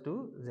converges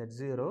to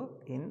Z0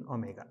 in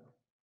omega.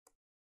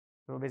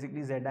 So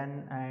basically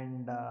Zn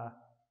and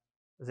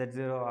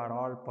Z0 are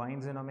all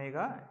points in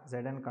omega,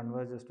 Zn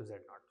converges to Z0.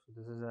 So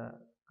this is a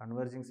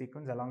converging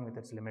sequence along with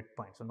its limit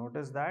point. So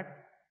notice that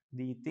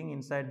the thing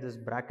inside this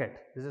bracket,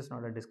 this is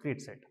not a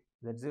discrete set.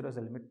 Z0 is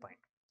a limit point.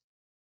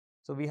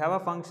 So we have a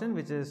function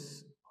which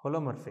is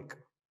holomorphic.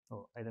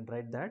 Oh, I didn't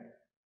write that.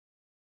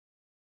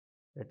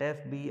 Let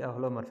f be a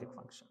holomorphic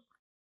function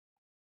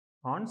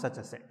on such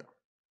a set.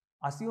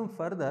 Assume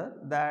further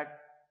that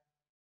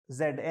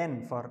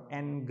Zn for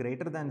n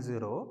greater than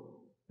 0,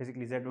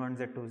 basically Z1,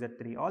 Z2,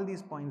 Z3, all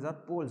these points are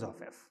poles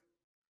of f.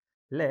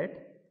 Let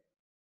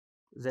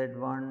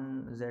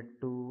Z1,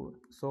 Z2,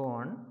 so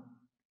on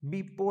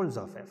be poles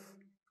of f.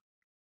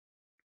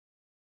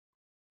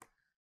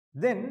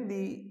 Then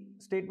the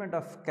statement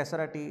of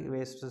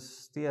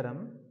Casarati-Weierstrass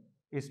theorem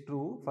is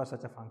true for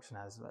such a function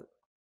as well.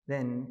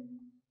 Then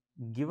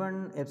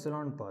given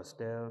epsilon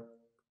positive,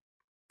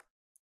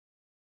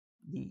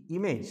 the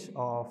image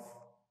of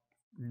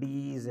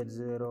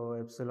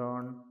dz0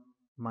 epsilon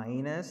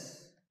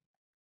minus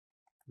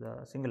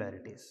the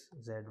singularities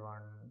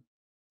z1,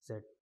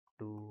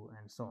 z2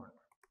 and so on.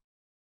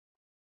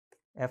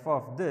 F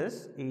of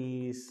this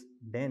is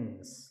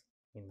dense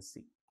in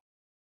C.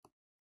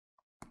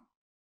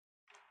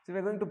 So we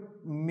are going to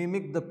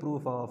mimic the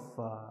proof of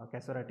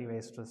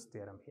Casarati-Weierstrass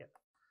theorem here.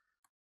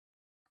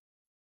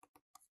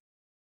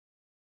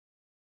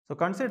 So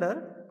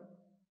consider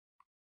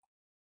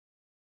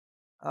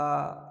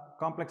a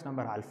complex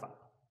number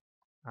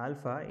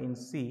alpha in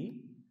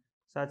C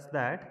such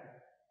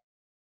that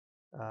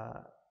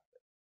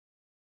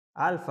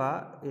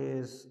alpha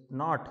is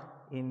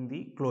not in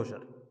the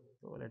closure.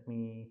 So let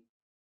me,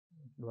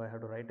 do I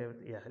have to write it?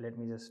 Yeah, let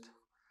me just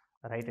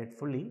write it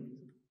fully.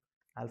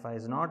 Alpha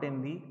is not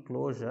in the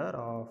closure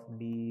of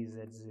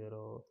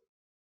dz0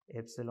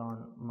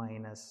 epsilon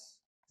minus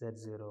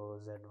z0,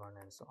 z1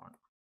 and so on.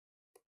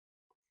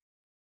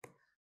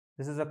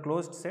 This is a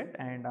closed set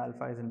and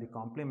alpha is in the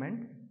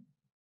complement.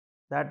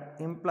 That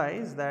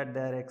implies that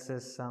there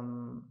exists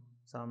some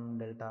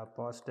delta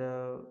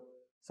positive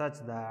such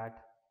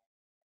that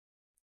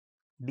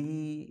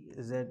d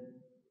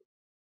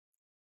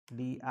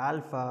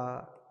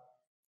alpha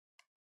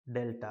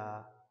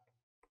delta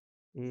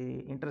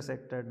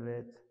intersected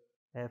with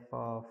f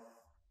of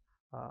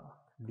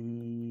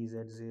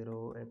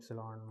dz0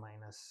 epsilon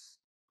minus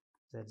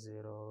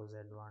z0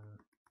 z1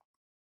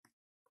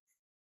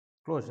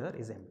 closure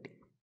is empty.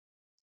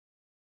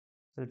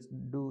 So let's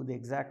do the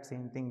exact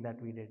same thing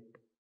that we did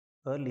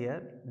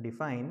earlier.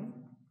 Define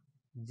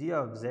g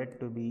of z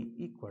to be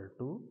equal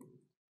to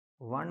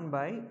 1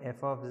 by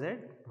f of z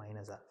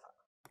minus alpha.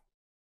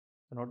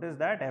 So notice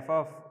that f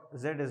of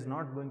z is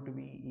not going to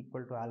be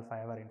equal to alpha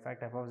ever. In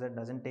fact, f of z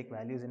doesn't take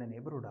values in a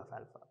neighborhood of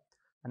alpha,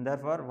 and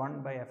therefore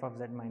 1 by f of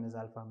z minus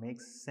alpha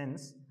makes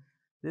sense.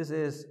 This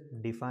is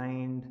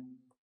defined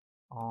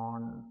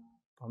on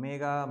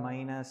omega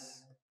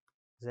minus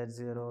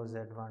z0,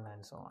 z1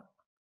 and so on.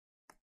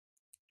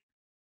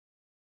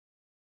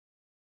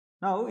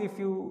 Now if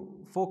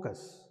you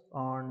focus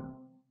on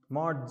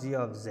mod g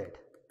of z,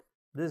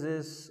 this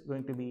is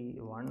going to be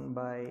 1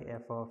 by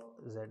f of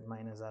z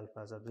minus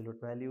alpha's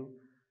absolute value,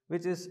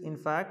 which is in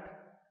fact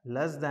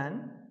less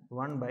than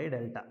 1 by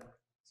delta.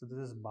 So this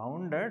is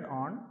bounded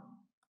on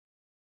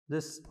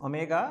this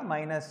omega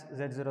minus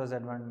z0,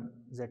 z1,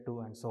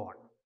 z2 and so on.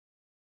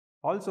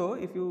 Also,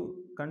 if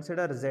you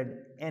consider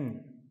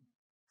Zn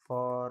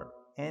for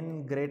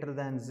n greater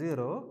than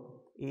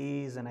 0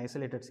 is an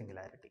isolated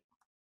singularity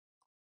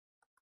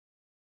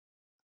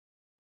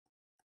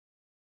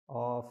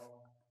of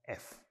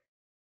f.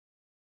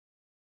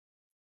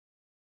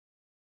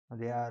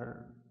 They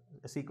are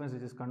a sequence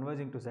which is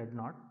converging to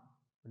Z0,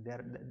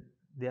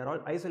 they are all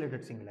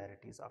isolated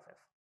singularities of f.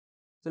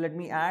 So let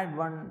me add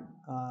one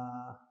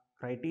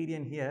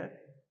criterion here.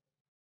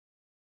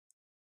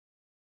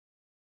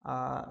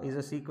 Is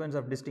a sequence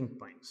of distinct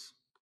points.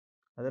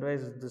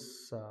 Otherwise,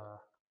 this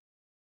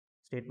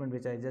statement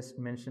which I just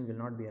mentioned will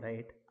not be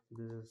right.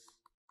 This is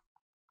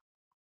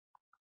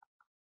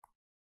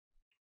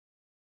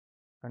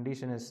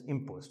condition is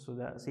imposed. So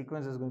the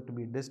sequence is going to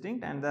be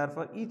distinct, and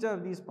therefore each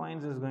of these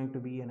points is going to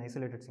be an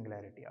isolated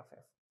singularity of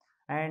f.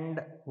 And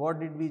what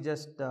did we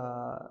just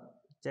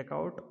check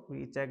out?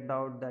 We checked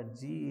out that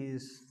G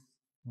is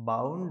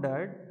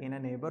bounded in a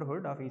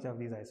neighborhood of each of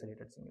these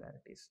isolated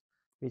singularities,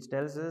 which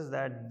tells us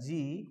that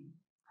G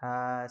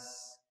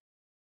has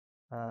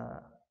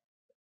a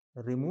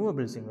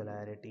removable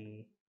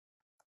singularity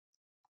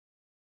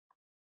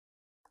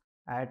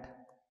at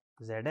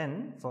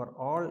Zn for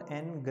all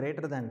n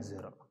greater than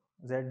 0.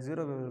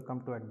 Z0 we will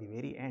come to at the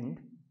very end.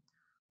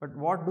 But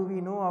what do we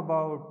know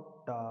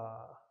about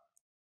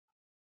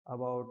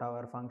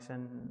our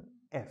function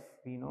f?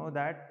 We know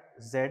that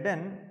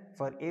Zn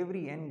for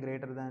every n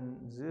greater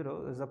than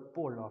 0 is a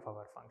pole of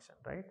our function,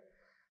 right?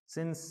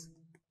 Since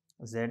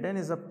Zn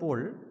is a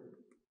pole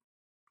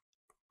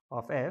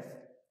of f,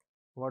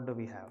 what do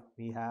we have?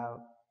 We have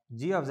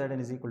g of Zn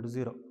is equal to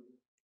 0.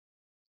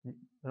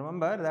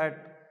 Remember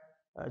that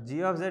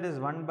g of z is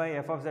 1 by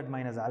f of z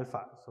minus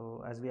alpha.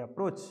 So as we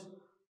approach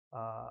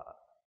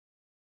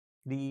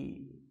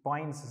the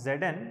points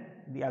Zn,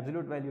 the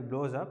absolute value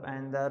blows up,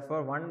 and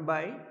therefore 1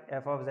 by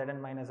f of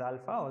Zn minus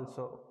alpha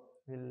also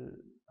will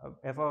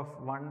f of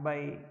 1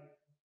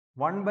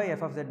 by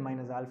f of z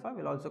minus alpha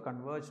will also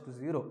converge to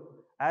 0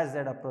 as z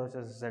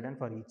approaches Zn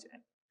for each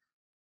n.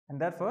 And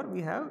therefore,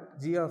 we have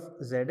g of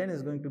Zn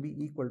is going to be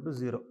equal to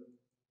 0.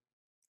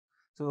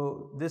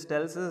 So, this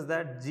tells us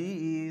that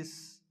g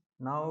is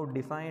now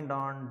defined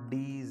on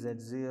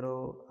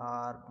dz0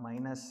 r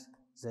minus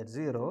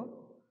z0,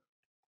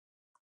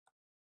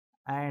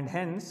 and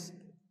hence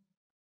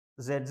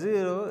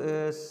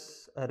z0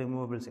 is a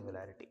removable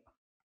singularity.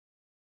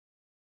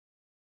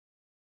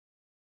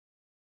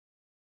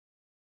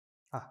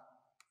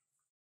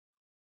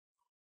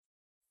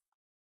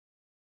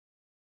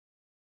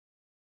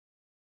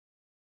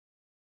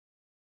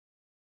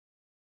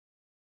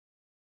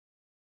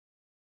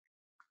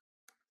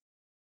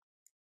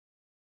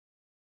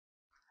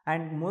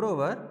 And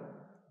moreover,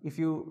 if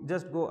you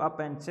just go up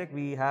and check,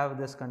 we have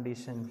this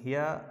condition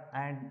here,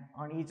 and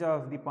on each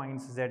of the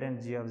points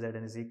Zn, g of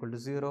Zn is equal to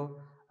 0.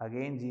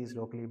 Again, g is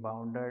locally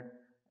bounded,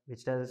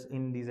 which tells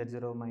in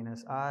dz0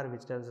 minus r,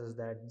 which tells us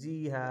that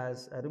g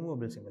has a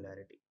removable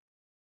singularity,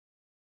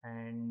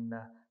 and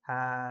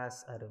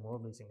has a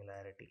removable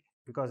singularity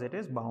because it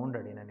is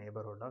bounded in a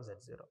neighborhood of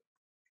z0,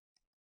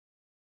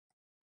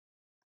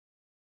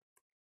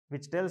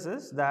 which tells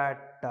us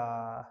that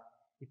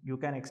you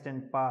can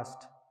extend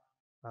past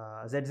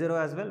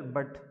z0 as well,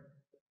 but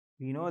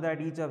we know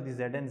that each of the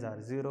zn's are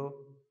 0,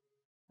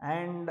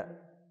 and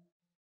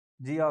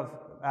g of,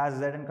 as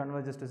zn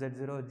converges to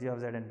z0, g of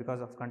zn, because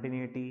of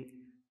continuity,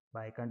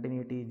 by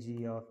continuity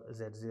g of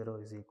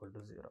z0 is equal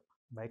to 0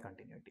 by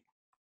continuity.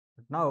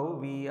 But now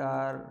we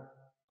are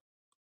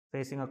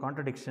facing a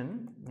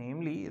contradiction,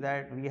 namely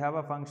that we have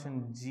a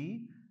function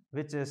g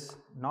which is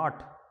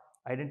not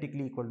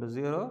identically equal to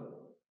 0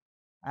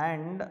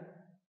 and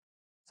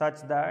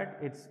such that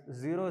its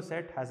 0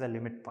 set has a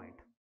limit point.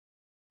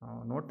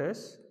 Now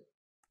notice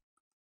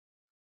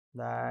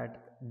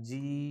that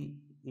g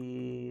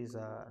is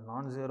a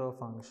non-zero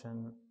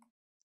function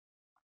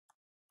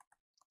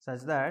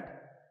such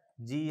that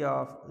g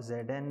of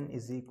Zn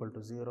is equal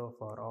to 0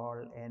 for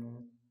all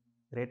n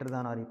greater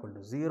than or equal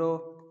to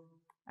 0,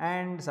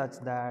 and such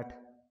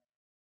that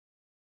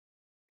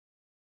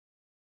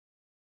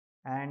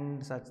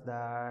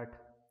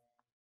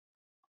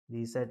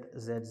the set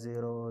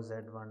z0,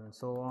 z1,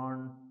 so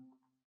on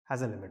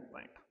has a limit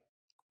point.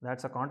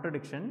 That's a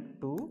contradiction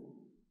to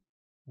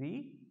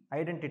the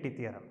identity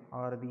theorem,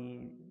 or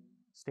the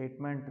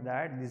statement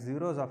that the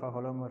zeros of a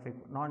holomorphic,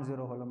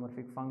 non-zero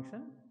holomorphic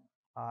function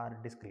are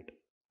discrete,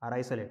 are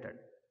isolated.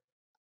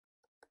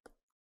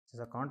 This is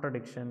a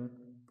contradiction.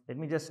 Let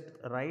me just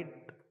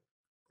write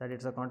that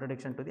it's a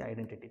contradiction to the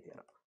identity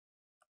theorem.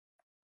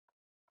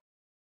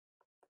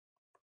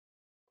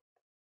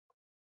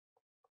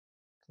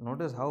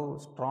 Notice how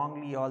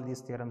strongly all these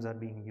theorems are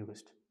being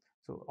used.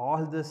 So,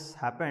 all this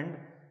happened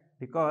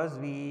because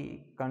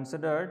we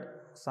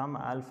considered some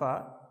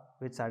alpha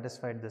which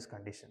satisfied this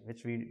condition,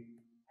 which we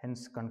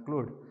hence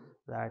conclude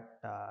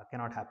that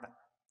cannot happen.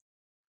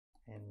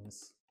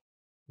 Hence,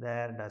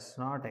 there does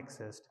not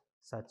exist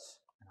such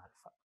an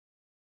alpha.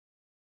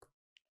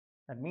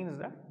 That means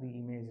that the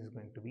image is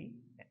going to be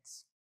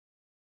dense.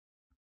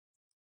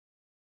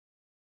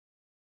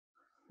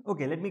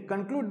 Okay, let me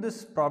conclude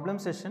this problem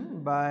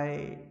session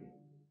by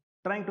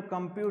trying to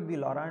compute the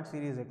Laurent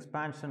series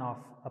expansion of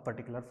a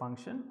particular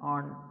function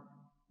on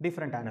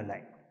different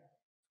annuli.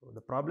 So,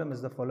 the problem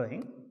is the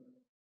following.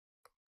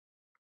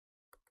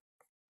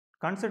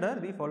 Consider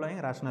the following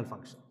rational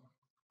function.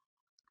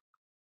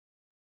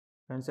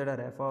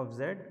 Consider f of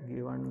z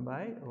given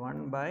by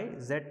 1 by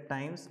z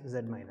times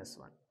z minus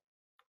 1.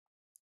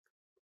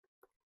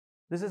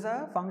 This is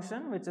a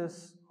function which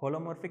is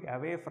holomorphic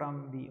away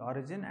from the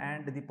origin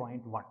and the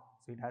point 1.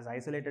 So, it has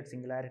isolated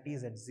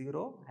singularities at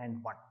 0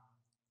 and 1.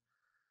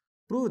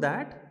 Prove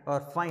that,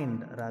 or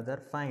find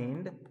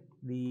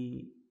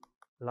the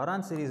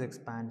Laurent series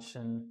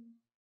expansion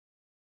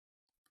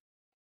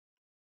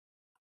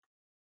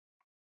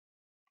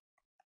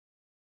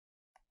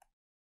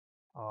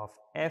of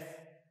f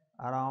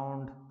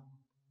around,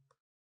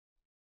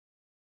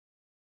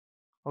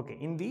 okay,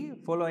 in the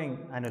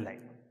following annuli.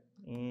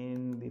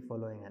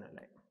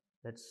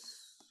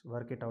 Let's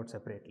work it out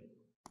separately.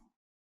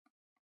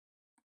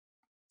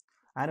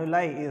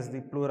 Annuli is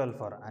the plural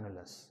for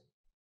annulus.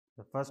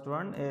 The first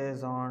one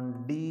is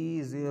on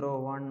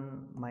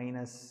d01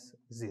 minus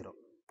 0.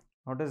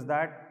 Notice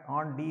that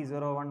on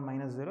d01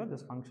 minus 0,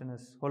 this function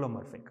is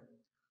holomorphic.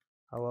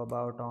 How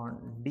about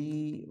on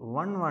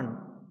d11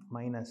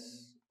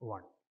 minus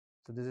 1?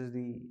 So, this is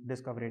the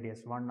disk of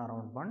radius 1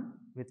 around 1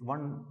 with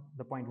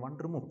the point 1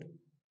 removed.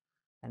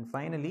 And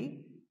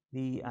finally,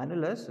 the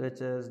annulus,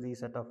 which is the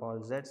set of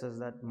all z's, is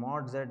that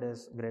mod z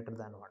is greater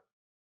than 1.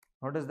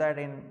 Notice that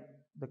in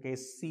the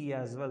case C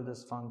as well,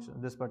 this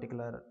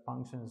particular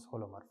function is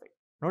holomorphic.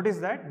 Notice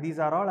that these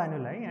are all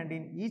annuli, and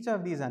in each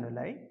of these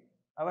annuli,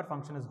 our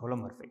function is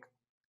holomorphic.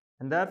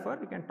 And therefore,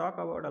 we can talk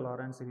about a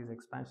Laurent series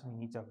expansion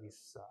in each of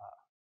these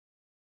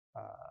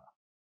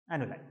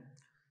annuli.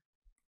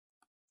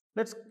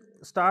 Let's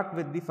start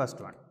with the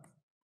first one.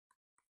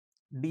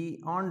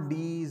 On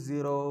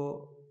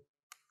D0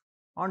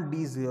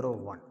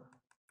 1.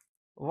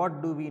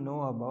 What do we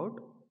know about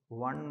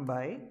 1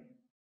 by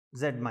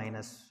z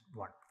minus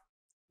 1?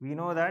 We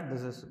know that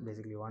this is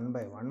basically 1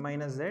 by 1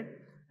 minus z,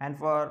 and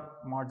for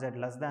mod z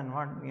less than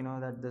 1, we know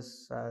that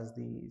this has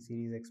the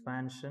series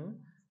expansion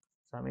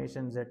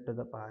summation z to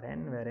the power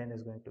n, where n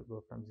is going to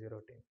go from 0 to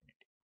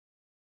infinity.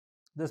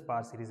 This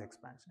power series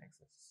expansion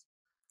exists.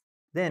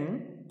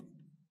 Then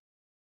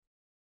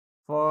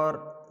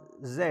for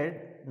z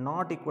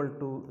not equal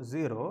to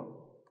 0,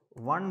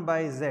 1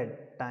 by z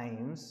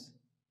times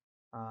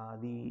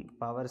the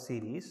power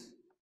series,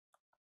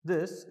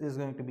 this is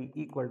going to be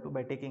equal to,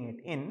 by taking it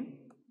in,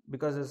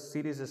 because this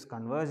series is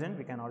convergent,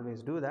 we can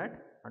always do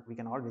that. Not we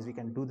can always, we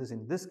can do this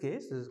in this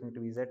case. This is going to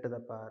be z to the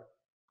power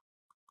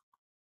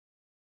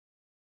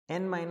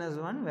n minus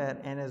 1, where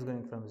n is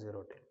going from 0 to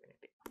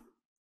infinity.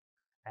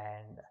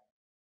 And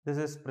this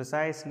is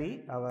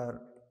precisely our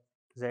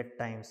z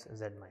times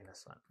z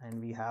minus 1,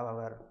 and we have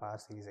our power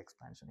series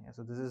expansion here.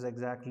 So this is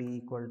exactly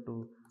equal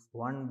to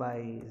 1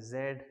 by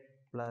z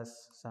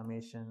plus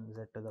summation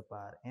z to the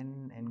power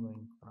n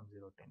going from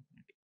 0 to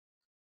infinity.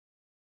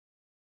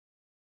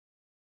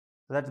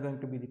 So that's going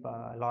to be the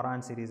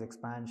Laurent series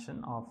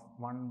expansion of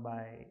 1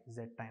 by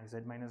z times z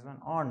minus 1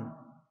 on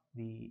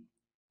the,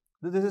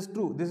 this is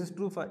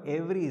true for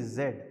every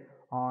z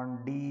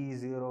on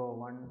D0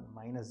 1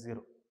 minus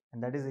 0,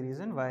 and that is the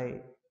reason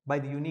why, by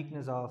the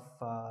uniqueness of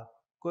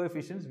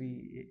coefficients,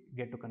 we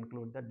get to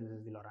conclude that this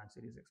is the Laurent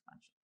series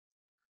expansion.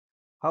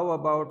 How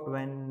about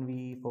when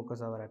we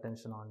focus our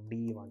attention on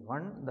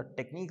D11? The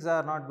techniques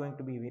are not going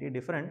to be very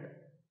different.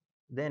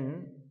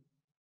 Then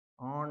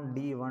on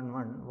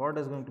D11, what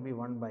is going to be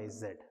 1 by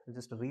z? We'll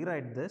just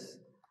rewrite this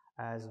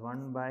as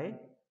 1 by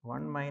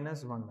 1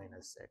 minus 1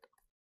 minus z.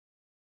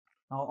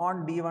 Now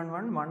on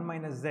D11, 1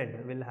 minus z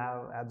will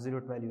have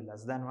absolute value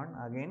less than 1.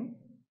 Again,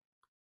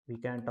 we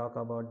can talk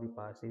about the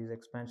power series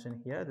expansion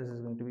here. This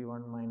is going to be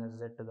 1 minus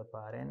z to the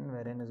power n,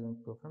 where n is going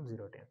to go from 0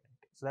 to infinity.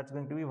 So that's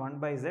going to be 1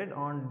 by z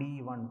on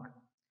D11.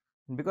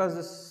 And because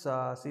this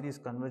series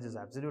converges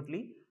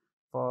absolutely,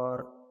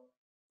 for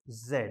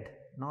z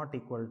not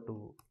equal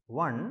to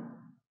 1,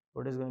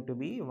 what is going to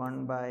be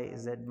 1 by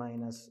z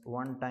minus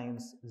 1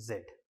 times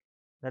z.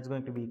 That's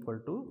going to be equal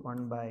to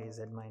 1 by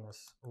z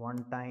minus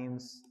 1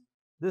 times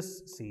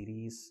this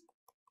series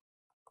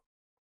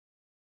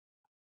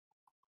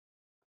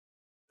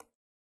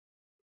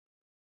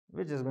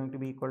which is going to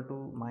be equal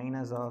to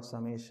minus of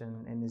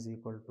summation n is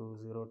equal to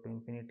 0 to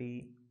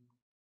infinity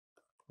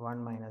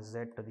 1 minus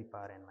z to the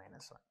power n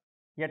minus 1.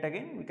 Yet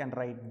again, we can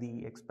write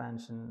the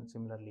expansion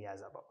similarly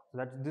as above. So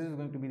that this is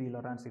going to be the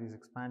Laurent series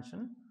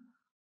expansion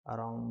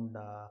around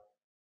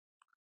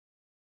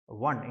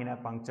 1 in a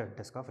punctured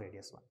disk of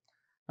radius 1.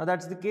 Now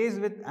that's the case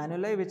with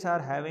annuli which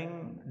are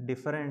having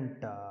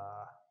different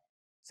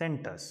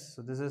centers.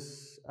 So this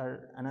is an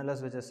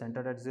annulus which is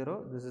centered at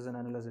 0. This is an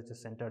annulus which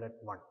is centered at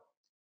 1.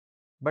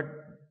 But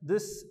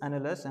this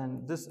annulus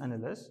and this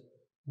annulus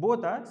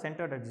both are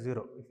centered at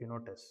 0, if you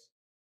notice.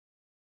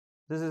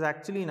 This is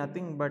actually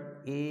nothing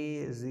but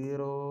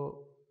A0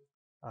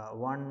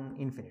 1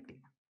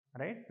 infinity,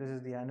 right? This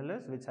is the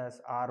annulus which has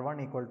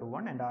R1 equal to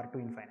 1 and R2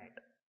 infinite.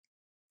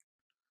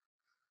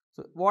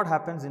 So what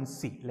happens in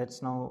C?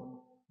 Let's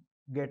now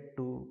get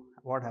to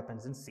what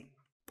happens in C.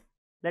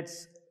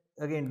 Let's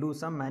again do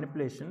some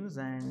manipulations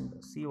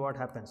and see what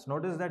happens.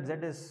 Notice that Z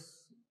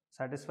is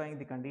satisfying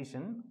the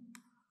condition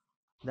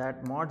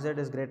that mod z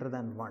is greater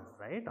than 1,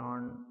 right,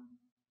 on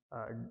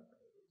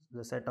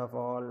the set of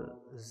all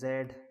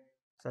z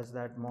such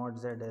that mod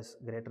z is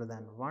greater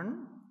than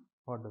 1.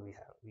 What do we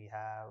have? We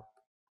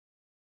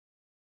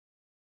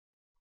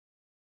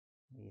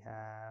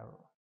have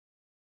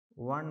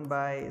 1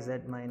 by z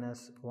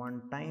minus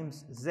 1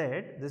 times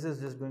z. This is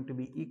just going to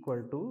be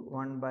equal to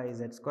 1 by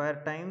z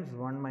square times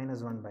 1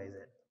 minus 1 by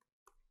z.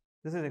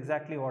 This is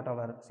exactly what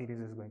our series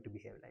is going to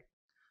behave like.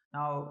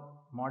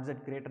 Now mod z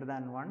greater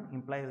than 1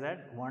 implies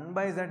that 1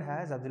 by z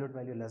has absolute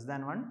value less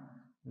than 1.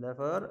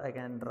 Therefore, I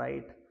can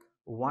write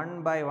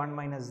 1 by 1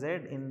 minus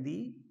z in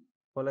the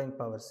following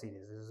power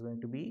series. This is going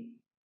to be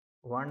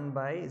 1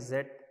 by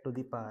z to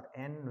the power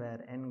n,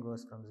 where n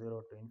goes from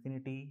 0 to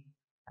infinity,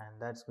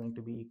 and that's going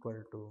to be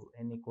equal to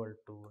n equal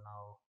to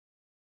now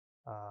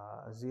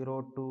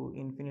 0 to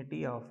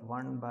infinity of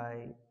 1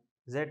 by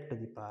z to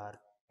the power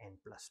n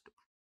plus 2.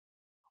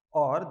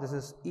 Or this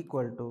is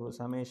equal to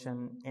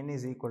summation n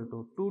is equal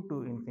to 2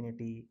 to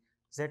infinity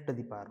z to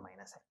the power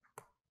minus n.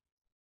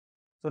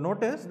 So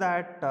notice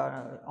that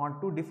on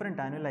two different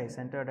annuli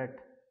centered at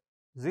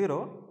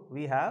 0,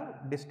 we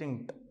have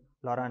distinct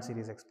Laurent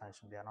series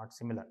expansion. They are not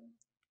similar.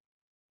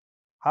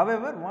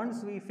 However,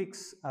 once we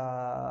fix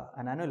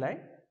an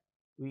annuli,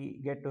 we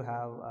get to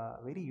have a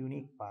very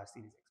unique power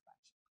series